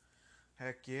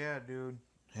 Heck yeah, dude.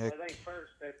 Heck. I think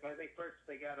first they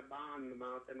got a bond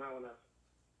amount. They might want to.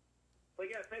 They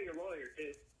got to pay your lawyer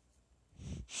too.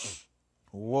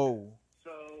 Whoa.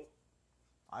 So.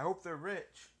 I hope they're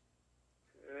rich.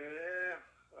 Yeah,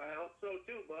 I hope so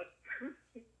too, bud.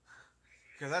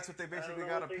 Because that's what they basically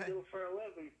got to pay. They do for a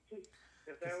living.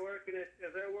 If they're working at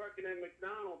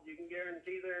McDonald's, you can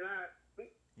guarantee they're not.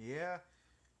 Yeah.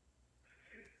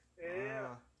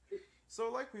 Yeah. So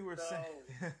like we were saying.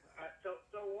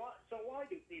 So why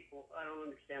do people? I don't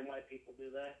understand why people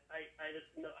do that. I just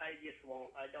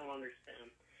won't. I don't understand.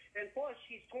 And plus,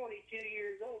 she's 22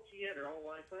 years old. She had her whole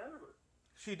life ahead of her.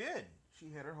 She did. She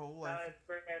had her whole life. As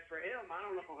for him, I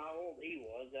don't know how old he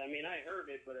was. I mean, I heard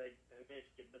it, but I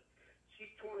missed it. But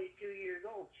she's 22 years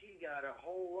old. She's got a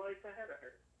whole life ahead of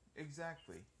her.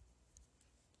 Exactly.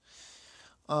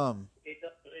 It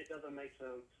doesn't make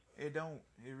sense. It don't.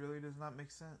 It really does not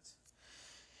make sense.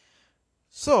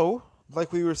 So,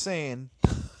 like we were saying.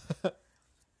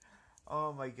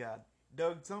 Oh my God,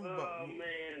 Doug, tell me about. Oh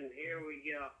man, here we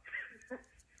go.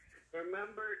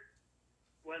 Remember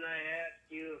when I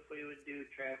asked you if we would do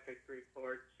traffic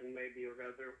reports and maybe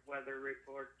weather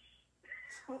reports?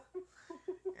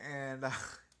 And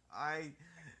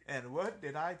what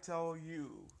did I tell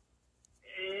you?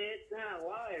 It's not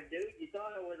live, dude. You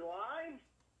thought it was live?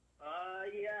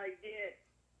 Yeah, I did.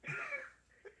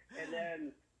 And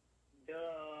then,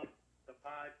 the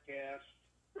podcast.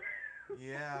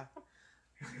 Yeah.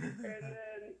 And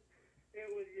then it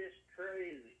was just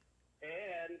crazy.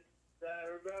 And I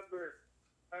remember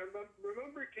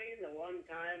Kane the one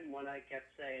time when I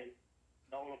kept saying,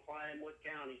 "Don't apply in Wood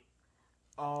County."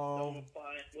 Don't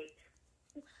apply in Wood.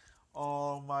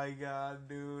 Oh my God,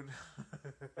 dude.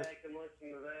 Back and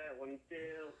listen to that one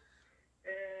too.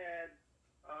 And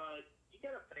you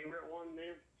got a favorite one,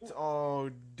 man? Oh,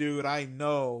 dude, I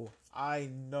know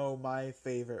my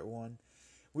favorite one.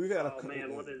 We got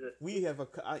man, what is it? We have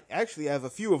I actually have a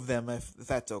few of them, if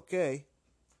that's okay.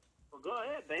 Well, go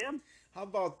ahead, man. How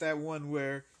about that one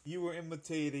where you were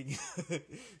imitating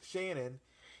Shannon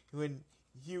when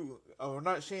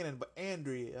not Shannon, but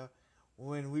Andrea,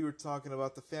 when we were talking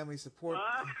about the family support.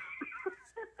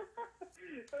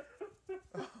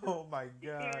 Oh my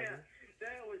God. Yeah,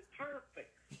 that was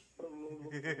perfect.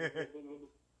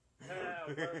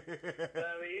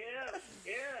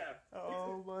 Yeah.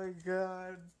 Oh my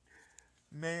God,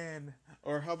 man.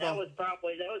 Or how That about was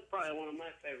probably one of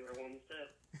my favorite ones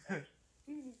too.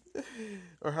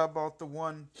 or how about the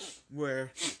one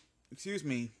where, excuse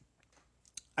me,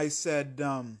 I said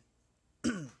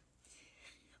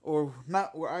or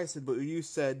not where I said, but you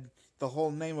said the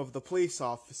whole name of the police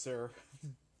officer,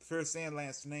 first and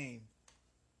last name.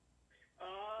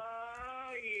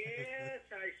 Oh yes,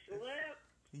 I slept.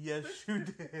 Yes, you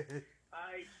did.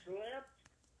 I slept.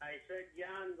 I said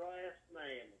John's last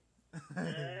name.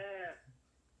 Yeah.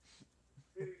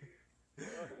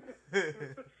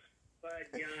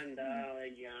 But John Dolly,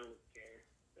 John would care.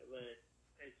 But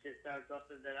it's just not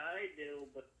something that I do.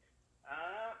 But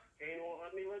Kane won't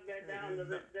let me live that down to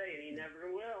this day, and he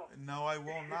never will. No, I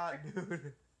will not,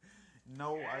 dude.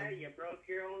 No, You broke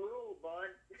your own rule,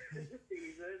 bud.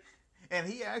 Jesus. And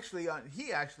he actually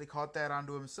caught that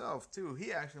onto himself too.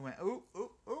 He actually went, ooh,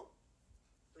 ooh, ooh.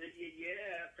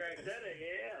 Yeah, after I said it,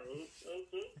 yeah.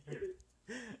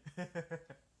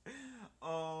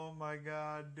 Oh my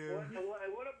God, dude.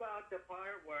 What about the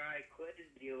part where I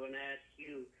quizzed you and asked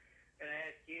you,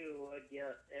 would you,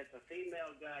 if a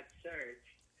female got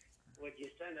searched, would you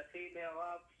send a female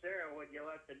officer or would you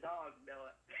let the dog do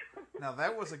it? Now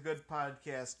that was a good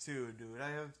podcast too, dude. I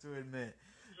have to admit.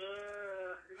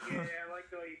 Yeah, I like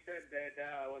the way you said that.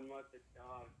 I wouldn't let the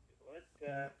dog do it.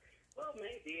 Well,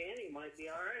 maybe Annie might be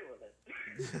all right with it.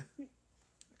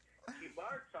 She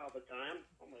barks all the time.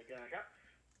 Oh my gosh.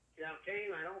 Now,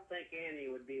 Kane, I don't think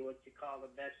Annie would be what you call the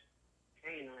best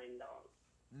canine dog.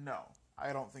 No,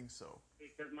 I don't think so.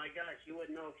 Because my gosh, you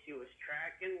wouldn't know if she was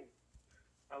tracking,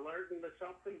 alerting to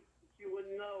something. You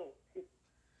wouldn't know.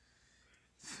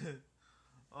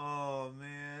 Oh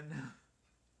man.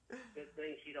 Good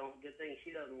thing she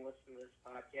doesn't listen to this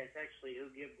podcast. Actually,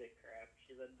 who gives a crap?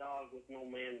 She's a dog with no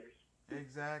manners.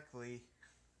 Exactly.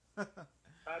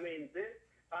 I mean,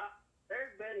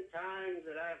 there's been times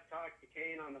that I've talked to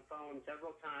Kane on the phone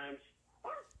several times.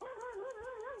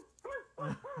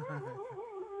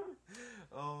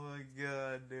 Oh my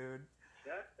God, dude.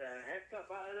 Shut the heck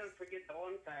up. I'll never forget the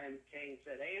one time Kane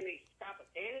said, Annie, stop it.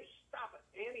 Annie, stop it.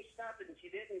 Annie, stop it. And she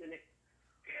didn't. And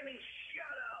Annie,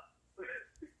 shut up.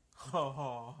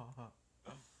 Oh.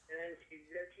 And then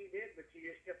she did, but she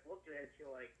just kept looking at you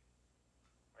like,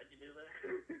 why'd you do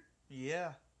that?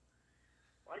 Yeah.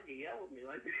 Why'd you yell at me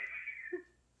like that?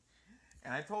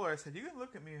 And I told her, I said, you can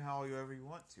look at me however you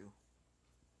want to.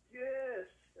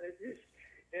 Yes.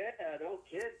 No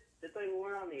kid. Good thing we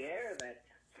weren't on the air that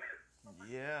time.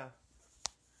 Yeah.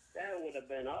 That would have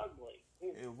been ugly.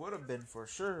 It would have been for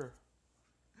sure.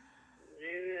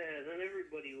 Yeah, then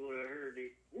everybody would have heard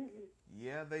it.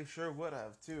 Yeah, they sure would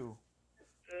have too.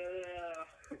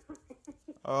 Uh,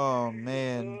 Oh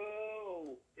man.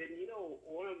 Oh, and you know,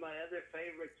 one of my other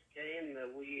favorites, Kane, that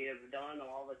we have done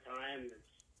all the time is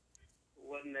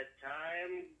when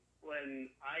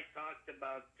I talked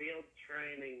about field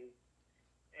training,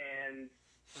 and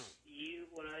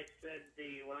when I said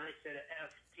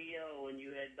FTO, and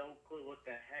you had no clue what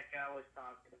the heck I was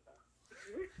talking about.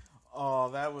 Oh,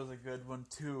 that was a good one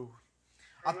too.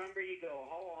 Remember, you go,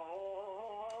 hold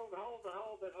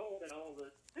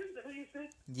it. Is that what you said?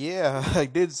 Yeah, I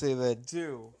did say that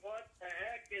too. What the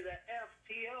heck is a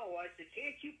FTO? I said,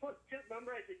 can't you put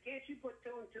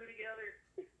two and two together?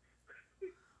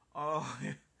 Oh,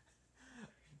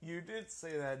 you did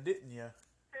say that, didn't you?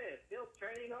 Hey, field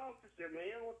training officer,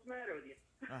 man, what's the matter with you?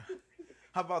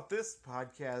 How about this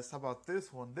podcast? How about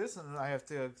this one? This one I have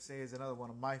to say is another one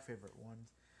of my favorite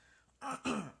ones.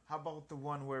 How about the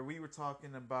one where we were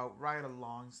talking about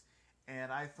ride-alongs,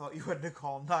 and I thought you had to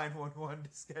call 911 to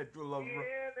schedule a...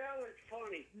 Yeah, that was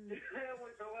funny. That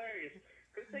was hilarious.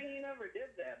 Good thing you never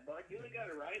did that, bud. You would have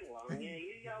got a ride-along. Yeah,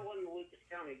 you got one in the Lucas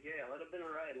County Jail. It'd have been a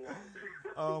ride-along.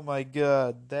 Oh my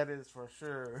God, that is for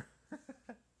sure.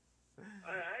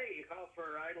 Hey, you call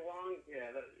for a ride-along?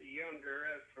 Yeah, you're under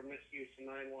arrest for misuse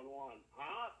of 911.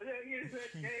 Huh? You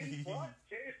said, hey, what?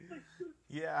 Seriously?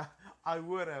 Yeah, I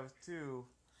would have too.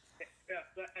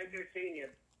 Yeah, I've just seen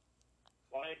you.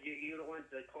 Why did you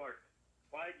went to court?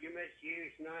 Why did you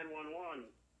misuse 911?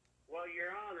 Well,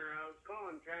 Your Honor, I was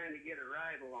calling trying to get a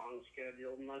ride-along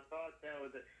scheduled, and I thought that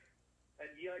was a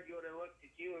judge would have looked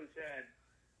at you and said,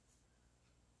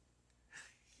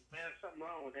 man, there's something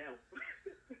wrong with him.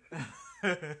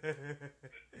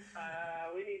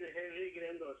 We need to get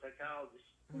him to a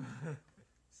psychologist.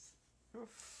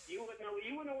 You wouldn't know.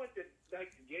 You wouldn't have went to back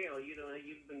to jail. You know,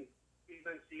 you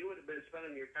would have been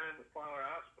spending your time at Flower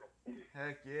Hospital.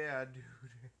 Heck yeah, dude.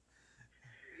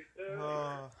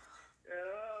 Uh,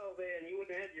 oh man, you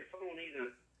wouldn't have had your phone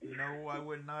either. No, I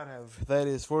would not have. That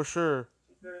is for sure.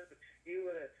 You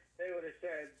would have. They would have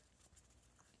said,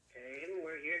 "Kane,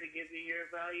 we're here to give you your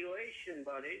evaluation,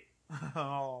 buddy."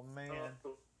 Oh man.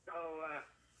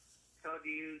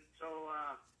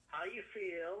 How you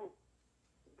feel?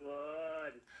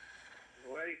 Good.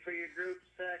 Ready for your group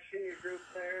session, your group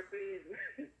therapy?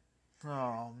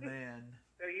 Oh man.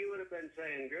 So you would have been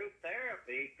saying group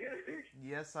therapy.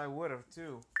 Yes, I would have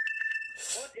too.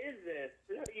 What is this?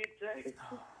 You'd say.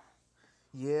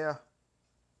 Yeah.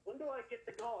 When do I get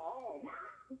to go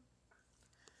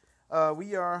home?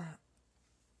 We are.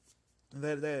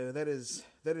 That is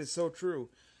so true.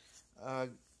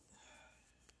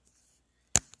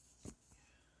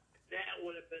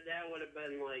 That would have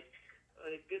been like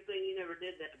a good thing you never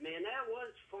did that, man. That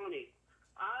was funny.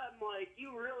 I'm like,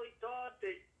 you really thought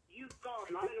that you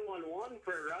called 911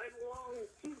 for a ride along?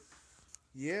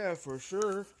 Yeah, for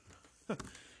sure.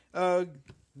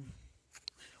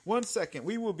 1 second.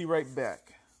 We will be right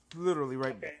back. Literally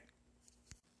right back.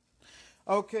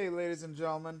 Okay, ladies and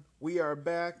gentlemen, we are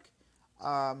back.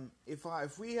 If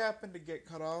we happen to get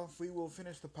cut off, we will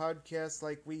finish the podcast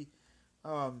like we.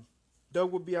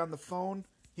 Doug will be on the phone.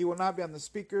 He will not be on the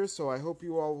speaker, so I hope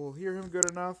you all will hear him good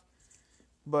enough.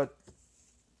 But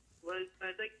Well,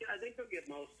 I think he'll get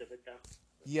most of it though.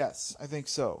 yes, I think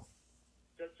so.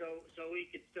 So we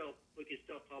could still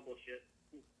publish it.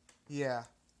 Yeah.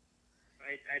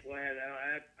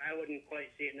 I wouldn't quite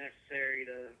see it necessary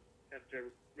to have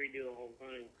to redo the whole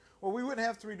thing. Well, we wouldn't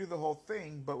have to redo the whole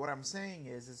thing, but what I'm saying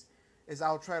is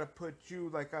I'll try to put you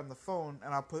like on the phone,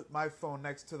 and I'll put my phone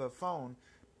next to the phone.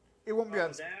 It won't be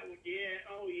on. That would, yeah.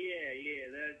 Oh yeah.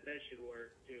 That should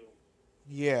work too.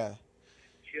 Yeah.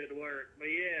 Should work, but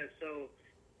yeah. So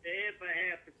if I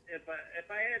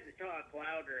had to talk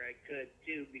louder, I could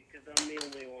too because I'm the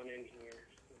only one in here.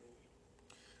 So.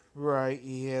 Right.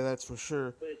 Yeah, that's for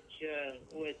sure.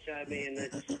 Which I mean,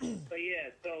 it's, but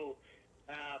yeah. So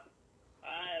I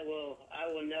will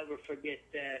never forget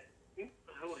that.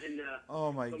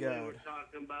 Oh my God. When we were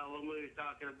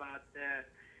talking about that.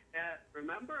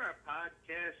 Remember our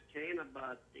podcast, Kane,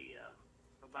 about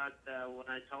when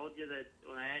I told you that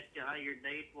when I asked you how your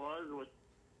date was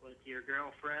with your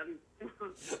girlfriend?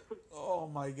 Oh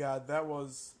my God, that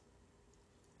was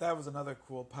another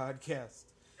cool podcast.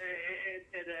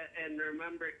 And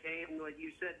remember, Kane, when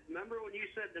you said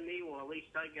to me, well, at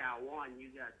least I got one, you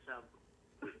got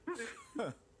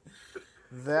something.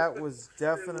 That was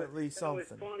definitely something.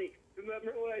 That was funny.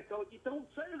 Remember when I told you, don't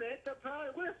say that, they'll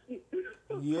probably listen.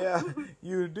 Yeah,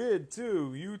 you did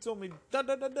too. You told me,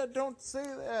 don't say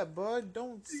that, bud.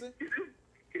 Don't say.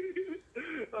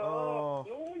 No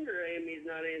wonder Amy's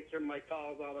not answering my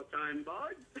calls all the time,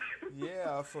 bud.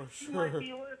 Yeah, for sure. You might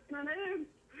be listening in.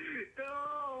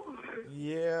 No.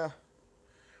 Yeah.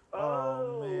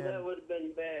 Oh man. That would have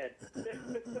been bad.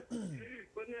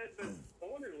 Wouldn't that have been? I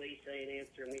wonder Lisa ain't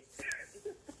answering me.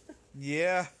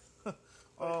 Yeah.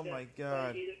 Oh my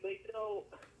God.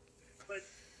 But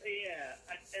yeah,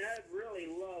 and I really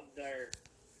loved our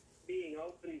being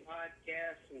open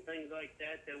podcasts and things like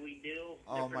that we do.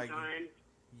 Oh my God.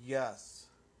 Yes.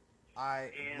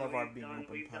 I love our being open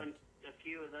podcast. We've done a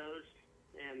few of those,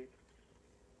 and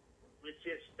it's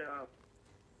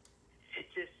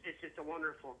just a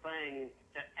wonderful thing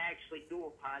to actually do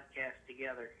a podcast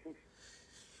together.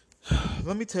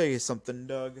 Let me tell you something,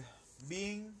 Doug.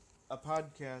 Being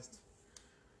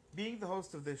the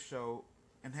host of this show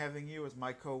and having you as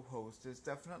my co-host has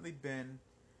definitely been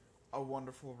a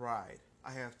wonderful ride.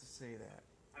 I have to say that.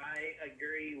 I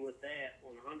agree with that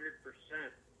 100%.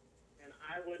 And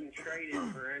I wouldn't trade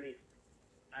it for anything.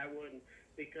 I wouldn't,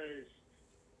 because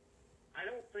I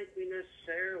don't think we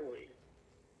necessarily,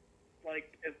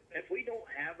 like, if we don't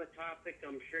have a topic,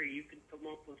 I'm sure you can come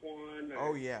up with one.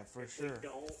 Oh yeah, for sure.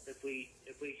 If we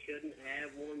shouldn't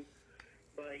have one.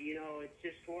 But, it's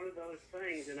just one of those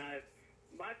things, and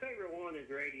my favorite one is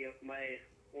when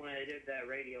I did that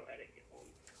radio etiquette one.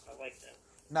 I like that.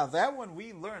 Now that one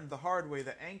we learned the hard way.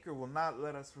 The Anchor will not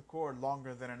let us record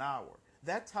longer than an hour.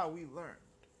 That's how we learned.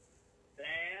 Yeah,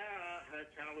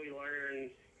 that's how we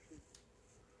learned.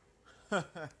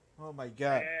 Oh my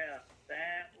God. Yeah,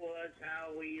 that was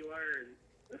how we learned.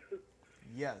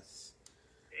 Yes.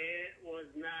 It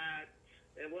wasn't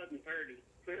pretty.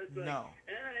 No.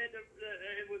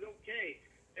 It was okay.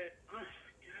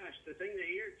 Gosh, the thing that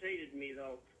irritated me,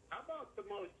 though, how about the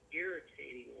most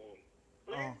irritating one?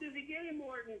 When I do the Game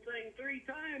Warden thing 3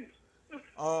 times.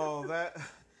 Oh, that.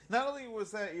 Not only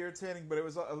was that irritating, but it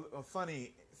was a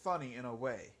funny in a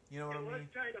way. You know what It I was mean?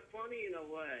 kind of funny in a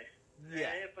way.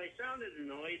 Yeah. If I sounded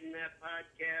annoyed in that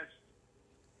podcast,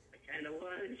 I kind of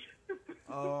was.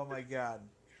 Oh my God.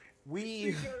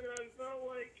 We. Because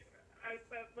I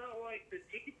felt like the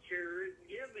teacher is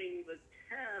giving the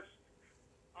test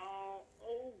all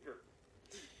over.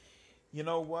 You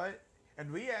know what?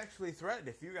 And we actually threatened.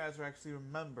 If you guys actually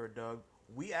remember, Doug,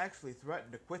 we actually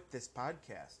threatened to quit this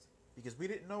podcast because we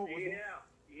didn't know it was.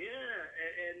 Yeah,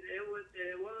 and it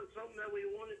wasn't something that we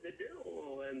wanted to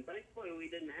do, and thankfully we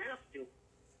didn't have to.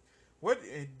 What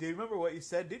do you remember what you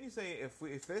said? Didn't you say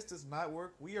if this does not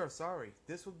work, we are sorry.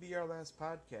 This will be our last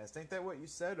podcast. Ain't that what you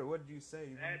said, or what did you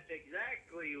say? That's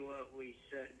exactly what we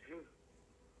said.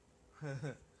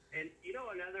 And you know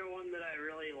another one that I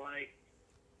really like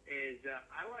is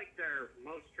I liked our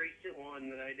most recent one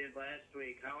that I did last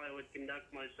week. How I would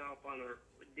conduct myself on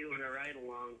doing a ride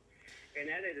along, and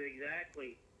that is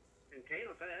exactly. And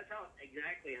Taylor said that's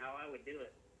exactly how I would do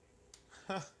it.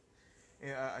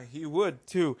 Yeah, he would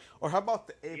too. Or how about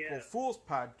the April Yeah. Fool's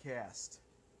podcast?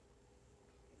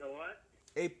 The what?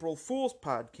 April Fool's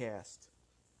podcast.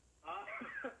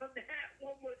 That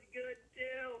one was good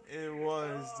too. It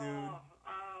was, dude.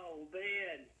 Oh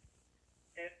man.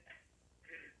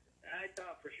 I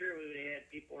thought for sure we would have had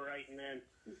people writing in.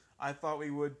 I thought we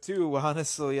would too.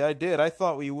 Honestly, I did. I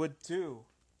thought we would too.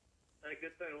 A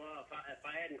good thing. Well, if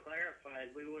I hadn't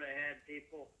clarified, we would have had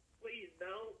people. Please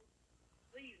don't.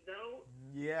 Please don't.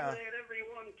 Yeah. And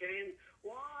everyone came.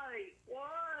 Why?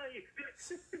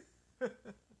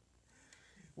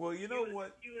 Well, you know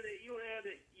what? You would have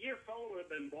your phone would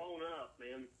have been blown up,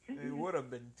 man. It would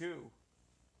have been too.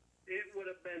 It would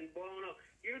have been blown up.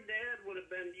 Your dad would have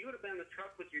been. You would have been in the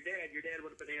truck with your dad. Your dad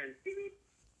would have been hearing beep beep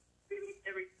beep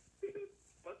every beep beep.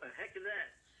 What the heck is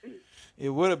that? It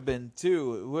would have been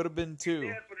too. It would have been too.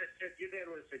 Your dad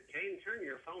would have said, Kane, turn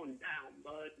your phone down,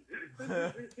 bud.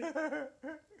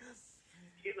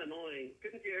 He's annoying.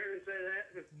 Couldn't you hear him say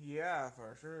that? Yeah,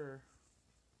 for sure.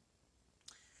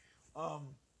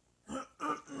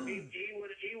 He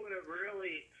would have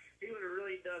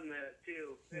really done that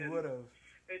too. He would have.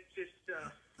 It's just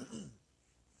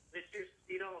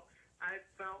I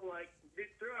felt like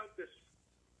throughout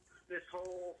this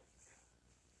whole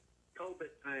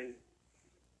COVID thing,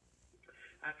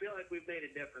 I feel like we've made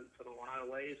a difference in a lot of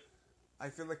ways. I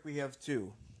feel like we have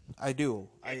too. I do.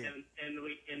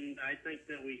 And I think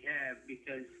that we have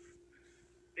because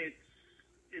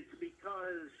it's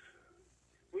because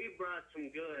we brought some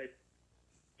good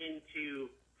into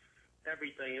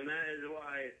everything, and that is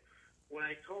why when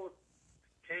I told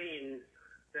Kane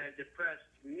that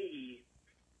depressed me,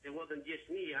 it wasn't just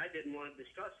me. I didn't want to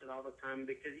discuss it all the time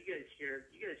because you guys hear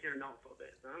enough of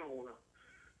it. I don't want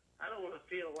to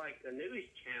feel like a news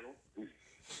channel.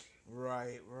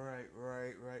 Right.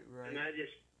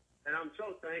 And I'm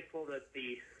so thankful that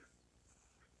the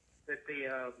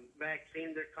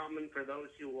vaccines are coming for those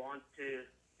who want to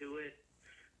do it,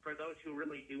 for those who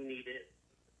really do need it.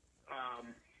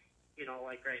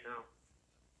 Like right now.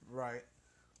 Right.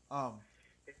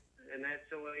 And that's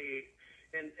the way.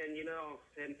 And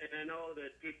I know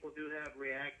that people do have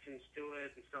reactions to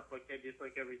it and stuff like that, just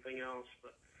like everything else.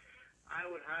 But I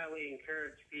would highly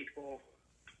encourage people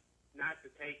not to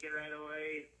take it right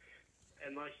away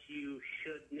unless you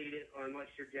should need it or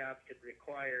unless your job could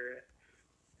require it,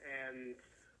 and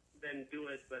then do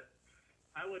it. But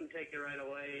I wouldn't take it right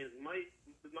away. My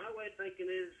way of thinking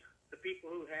is the people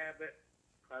who have it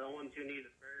are the ones who need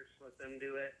it first. Let them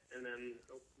do it, and then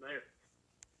go from there.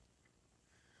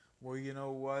 Well, you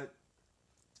know what?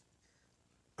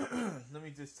 Let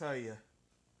me just tell you.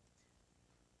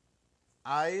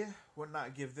 I would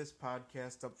not give this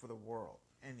podcast up for the world.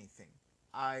 Anything.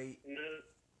 No,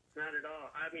 not at all.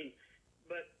 I mean,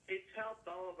 but it's helped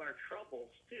all of our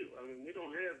troubles, too. I mean, we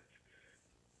don't have...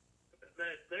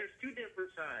 There's two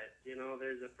different sides,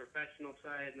 There's a professional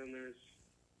side and then there's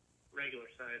regular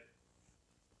side.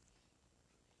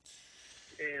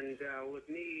 And with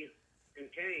me and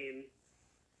Kane,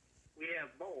 we have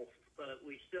both, but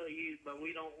we still use... But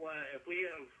we don't let... If we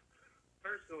have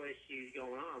personal issues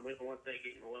going on, we don't let that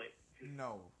get in the way.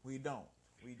 No, we don't.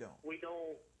 We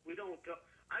don't go...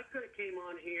 I could have came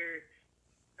on here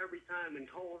every time and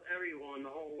told everyone,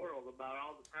 the whole world, about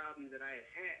all the problems that I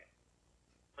had.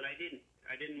 But I didn't.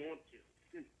 I didn't want to.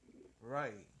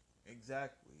 Right.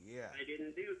 Exactly. Yeah. I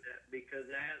didn't do that because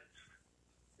that's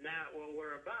not what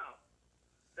we're about.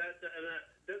 Does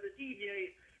the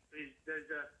DJ, does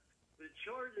the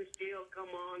Shores and Steel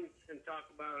come on and talk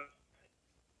about...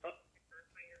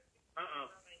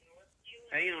 Uh-oh.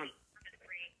 Hang on.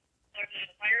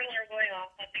 fire alarm going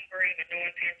off, nothing burning, but no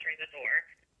one's answering the door.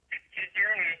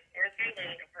 209 Northview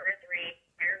Lane, apartment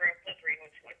 3, paragraph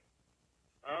 311.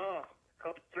 Oh,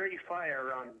 code 3 fire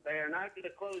run. They are not going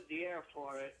to close the air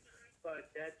for it,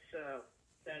 but that's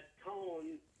that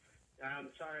tone.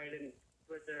 I'm sorry I didn't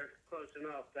put there close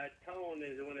enough. That tone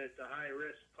is when it's a high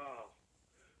risk call.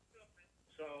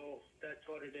 So that's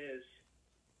what it is.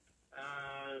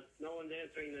 No one's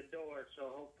answering the door,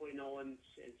 so hopefully no one's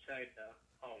inside the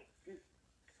home.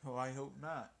 Oh, I hope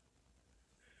not.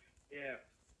 Yeah,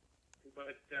 but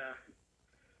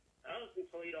I was in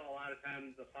Toledo a lot of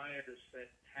times. The fires that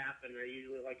happen are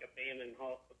usually like abandoned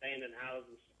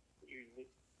houses. Usually.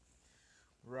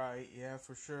 Right, yeah,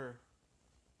 for sure.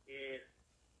 Yeah.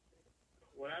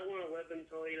 Would I want to live in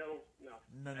Toledo? No.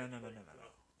 No.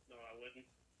 No, I wouldn't.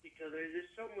 Because there's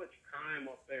just so much crime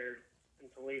up there in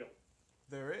Toledo.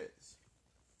 There is.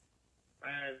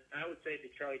 I would say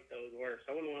Detroit, though, is worse.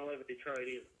 I wouldn't want to live in Detroit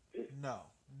either. No.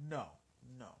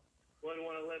 Wouldn't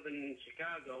want to live in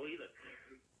Chicago either.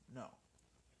 No.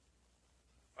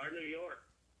 Or New York.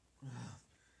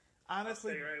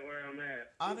 Honestly, I'll stay right where I'm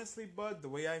at. Honestly, Bud, the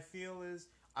way I feel is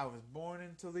I was born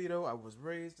in Toledo, I was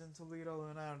raised in Toledo,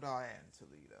 and I'll die in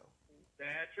Toledo.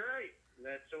 That's right.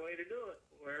 That's the way to do it.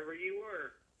 Wherever you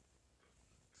were.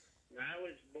 I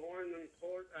was born in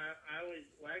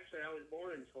I was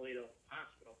born in Toledo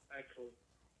Hospital, actually.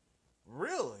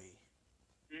 Really?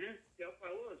 Mm-hmm. Yep,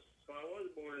 I was. So I was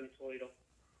born in Toledo.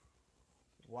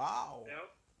 Wow.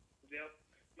 Yep.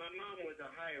 My mom was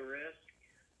a high risk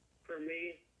for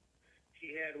me.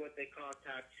 She had what they call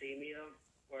toxemia,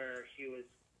 where she was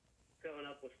filling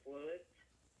up with fluid,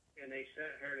 and they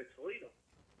sent her to Toledo.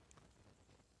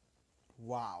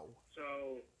 Wow.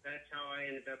 So that's how I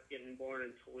ended up getting born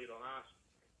in Toledo Hospital.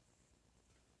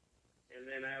 And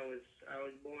then I was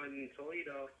born in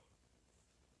Toledo.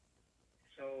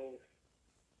 So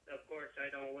of course I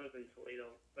don't live in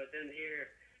Toledo. But then here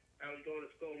I was going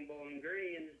to school in Bowling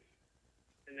Green,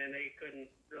 and then they couldn't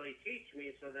really teach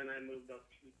me, so then I moved up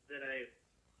then I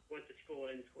went to school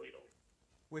in Toledo.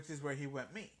 Which is where he met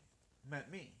me.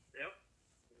 Yep.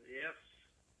 Yes.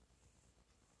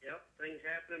 Yep, things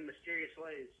happen in mysterious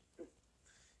ways.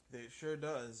 It sure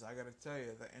does. I gotta tell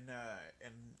you that, and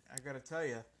I gotta tell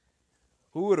you,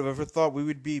 who would have ever thought we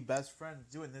would be best friends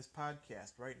doing this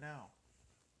podcast right now?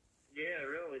 Yeah,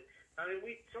 really. I mean,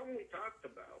 something we talked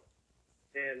about,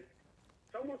 and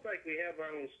it's almost like we have our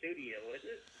own studio,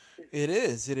 isn't it? It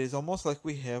is. It is almost like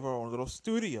we have our own little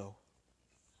studio.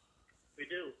 We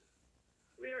do.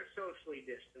 We are socially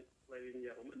distant, ladies and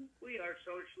gentlemen. We are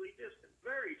socially distant,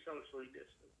 very socially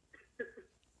distant.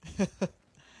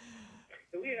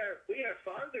 We are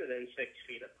farther than 6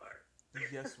 feet apart.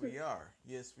 Yes, we are.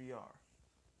 Yes, we are.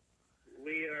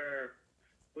 We are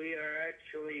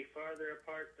actually farther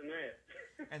apart than that.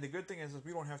 And the good thing is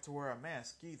we don't have to wear a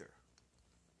mask either.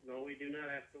 No, we do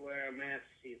not have to wear a mask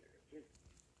either.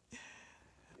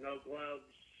 No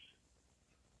gloves.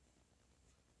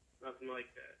 Nothing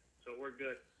like that. So we're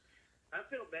good. I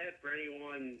feel bad for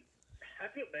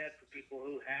people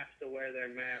who have to wear their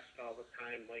mask all the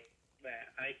time like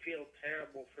that. I feel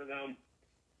terrible for them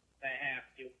that have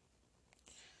to.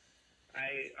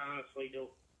 I honestly do.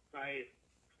 I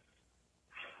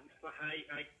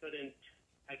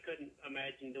couldn't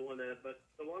imagine doing that, but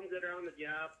the ones that are on the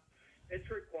job, it's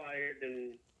required,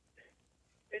 and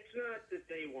it's not that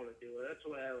they want to do it. That's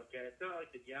the way I look at it. It's not like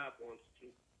the job wants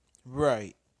to.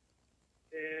 Right.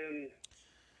 And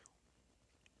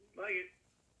like,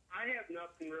 I have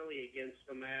nothing really against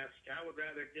the mask. I would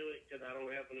rather do it because I don't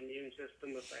have an immune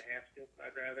system if I have to.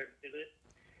 I'd rather do it.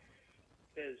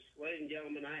 Because, ladies and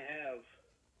gentlemen, I have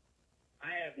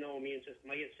no immune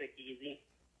system. I get sick easy.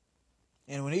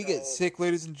 And when he gets sick,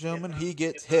 ladies and gentlemen, he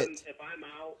gets hit. If I'm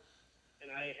out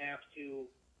and I have to,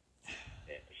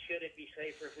 should it be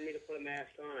safer for me to put a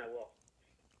mask on, I will.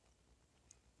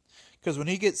 Because when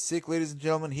he gets sick, ladies and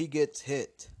gentlemen, he gets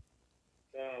hit.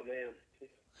 Oh, man.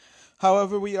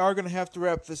 However, we are going to have to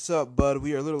wrap this up, Bud.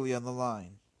 We are literally on the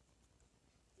line.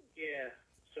 Yeah,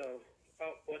 so,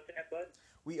 what's that, Bud?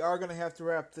 We are going to have to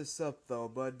wrap this up, though,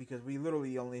 Bud, because we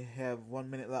literally only have 1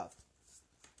 minute left.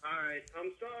 All right.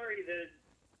 I'm sorry that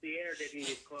the air didn't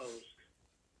get closed.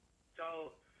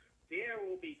 So, the air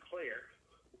will be clear.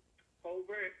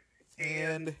 Over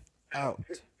and out.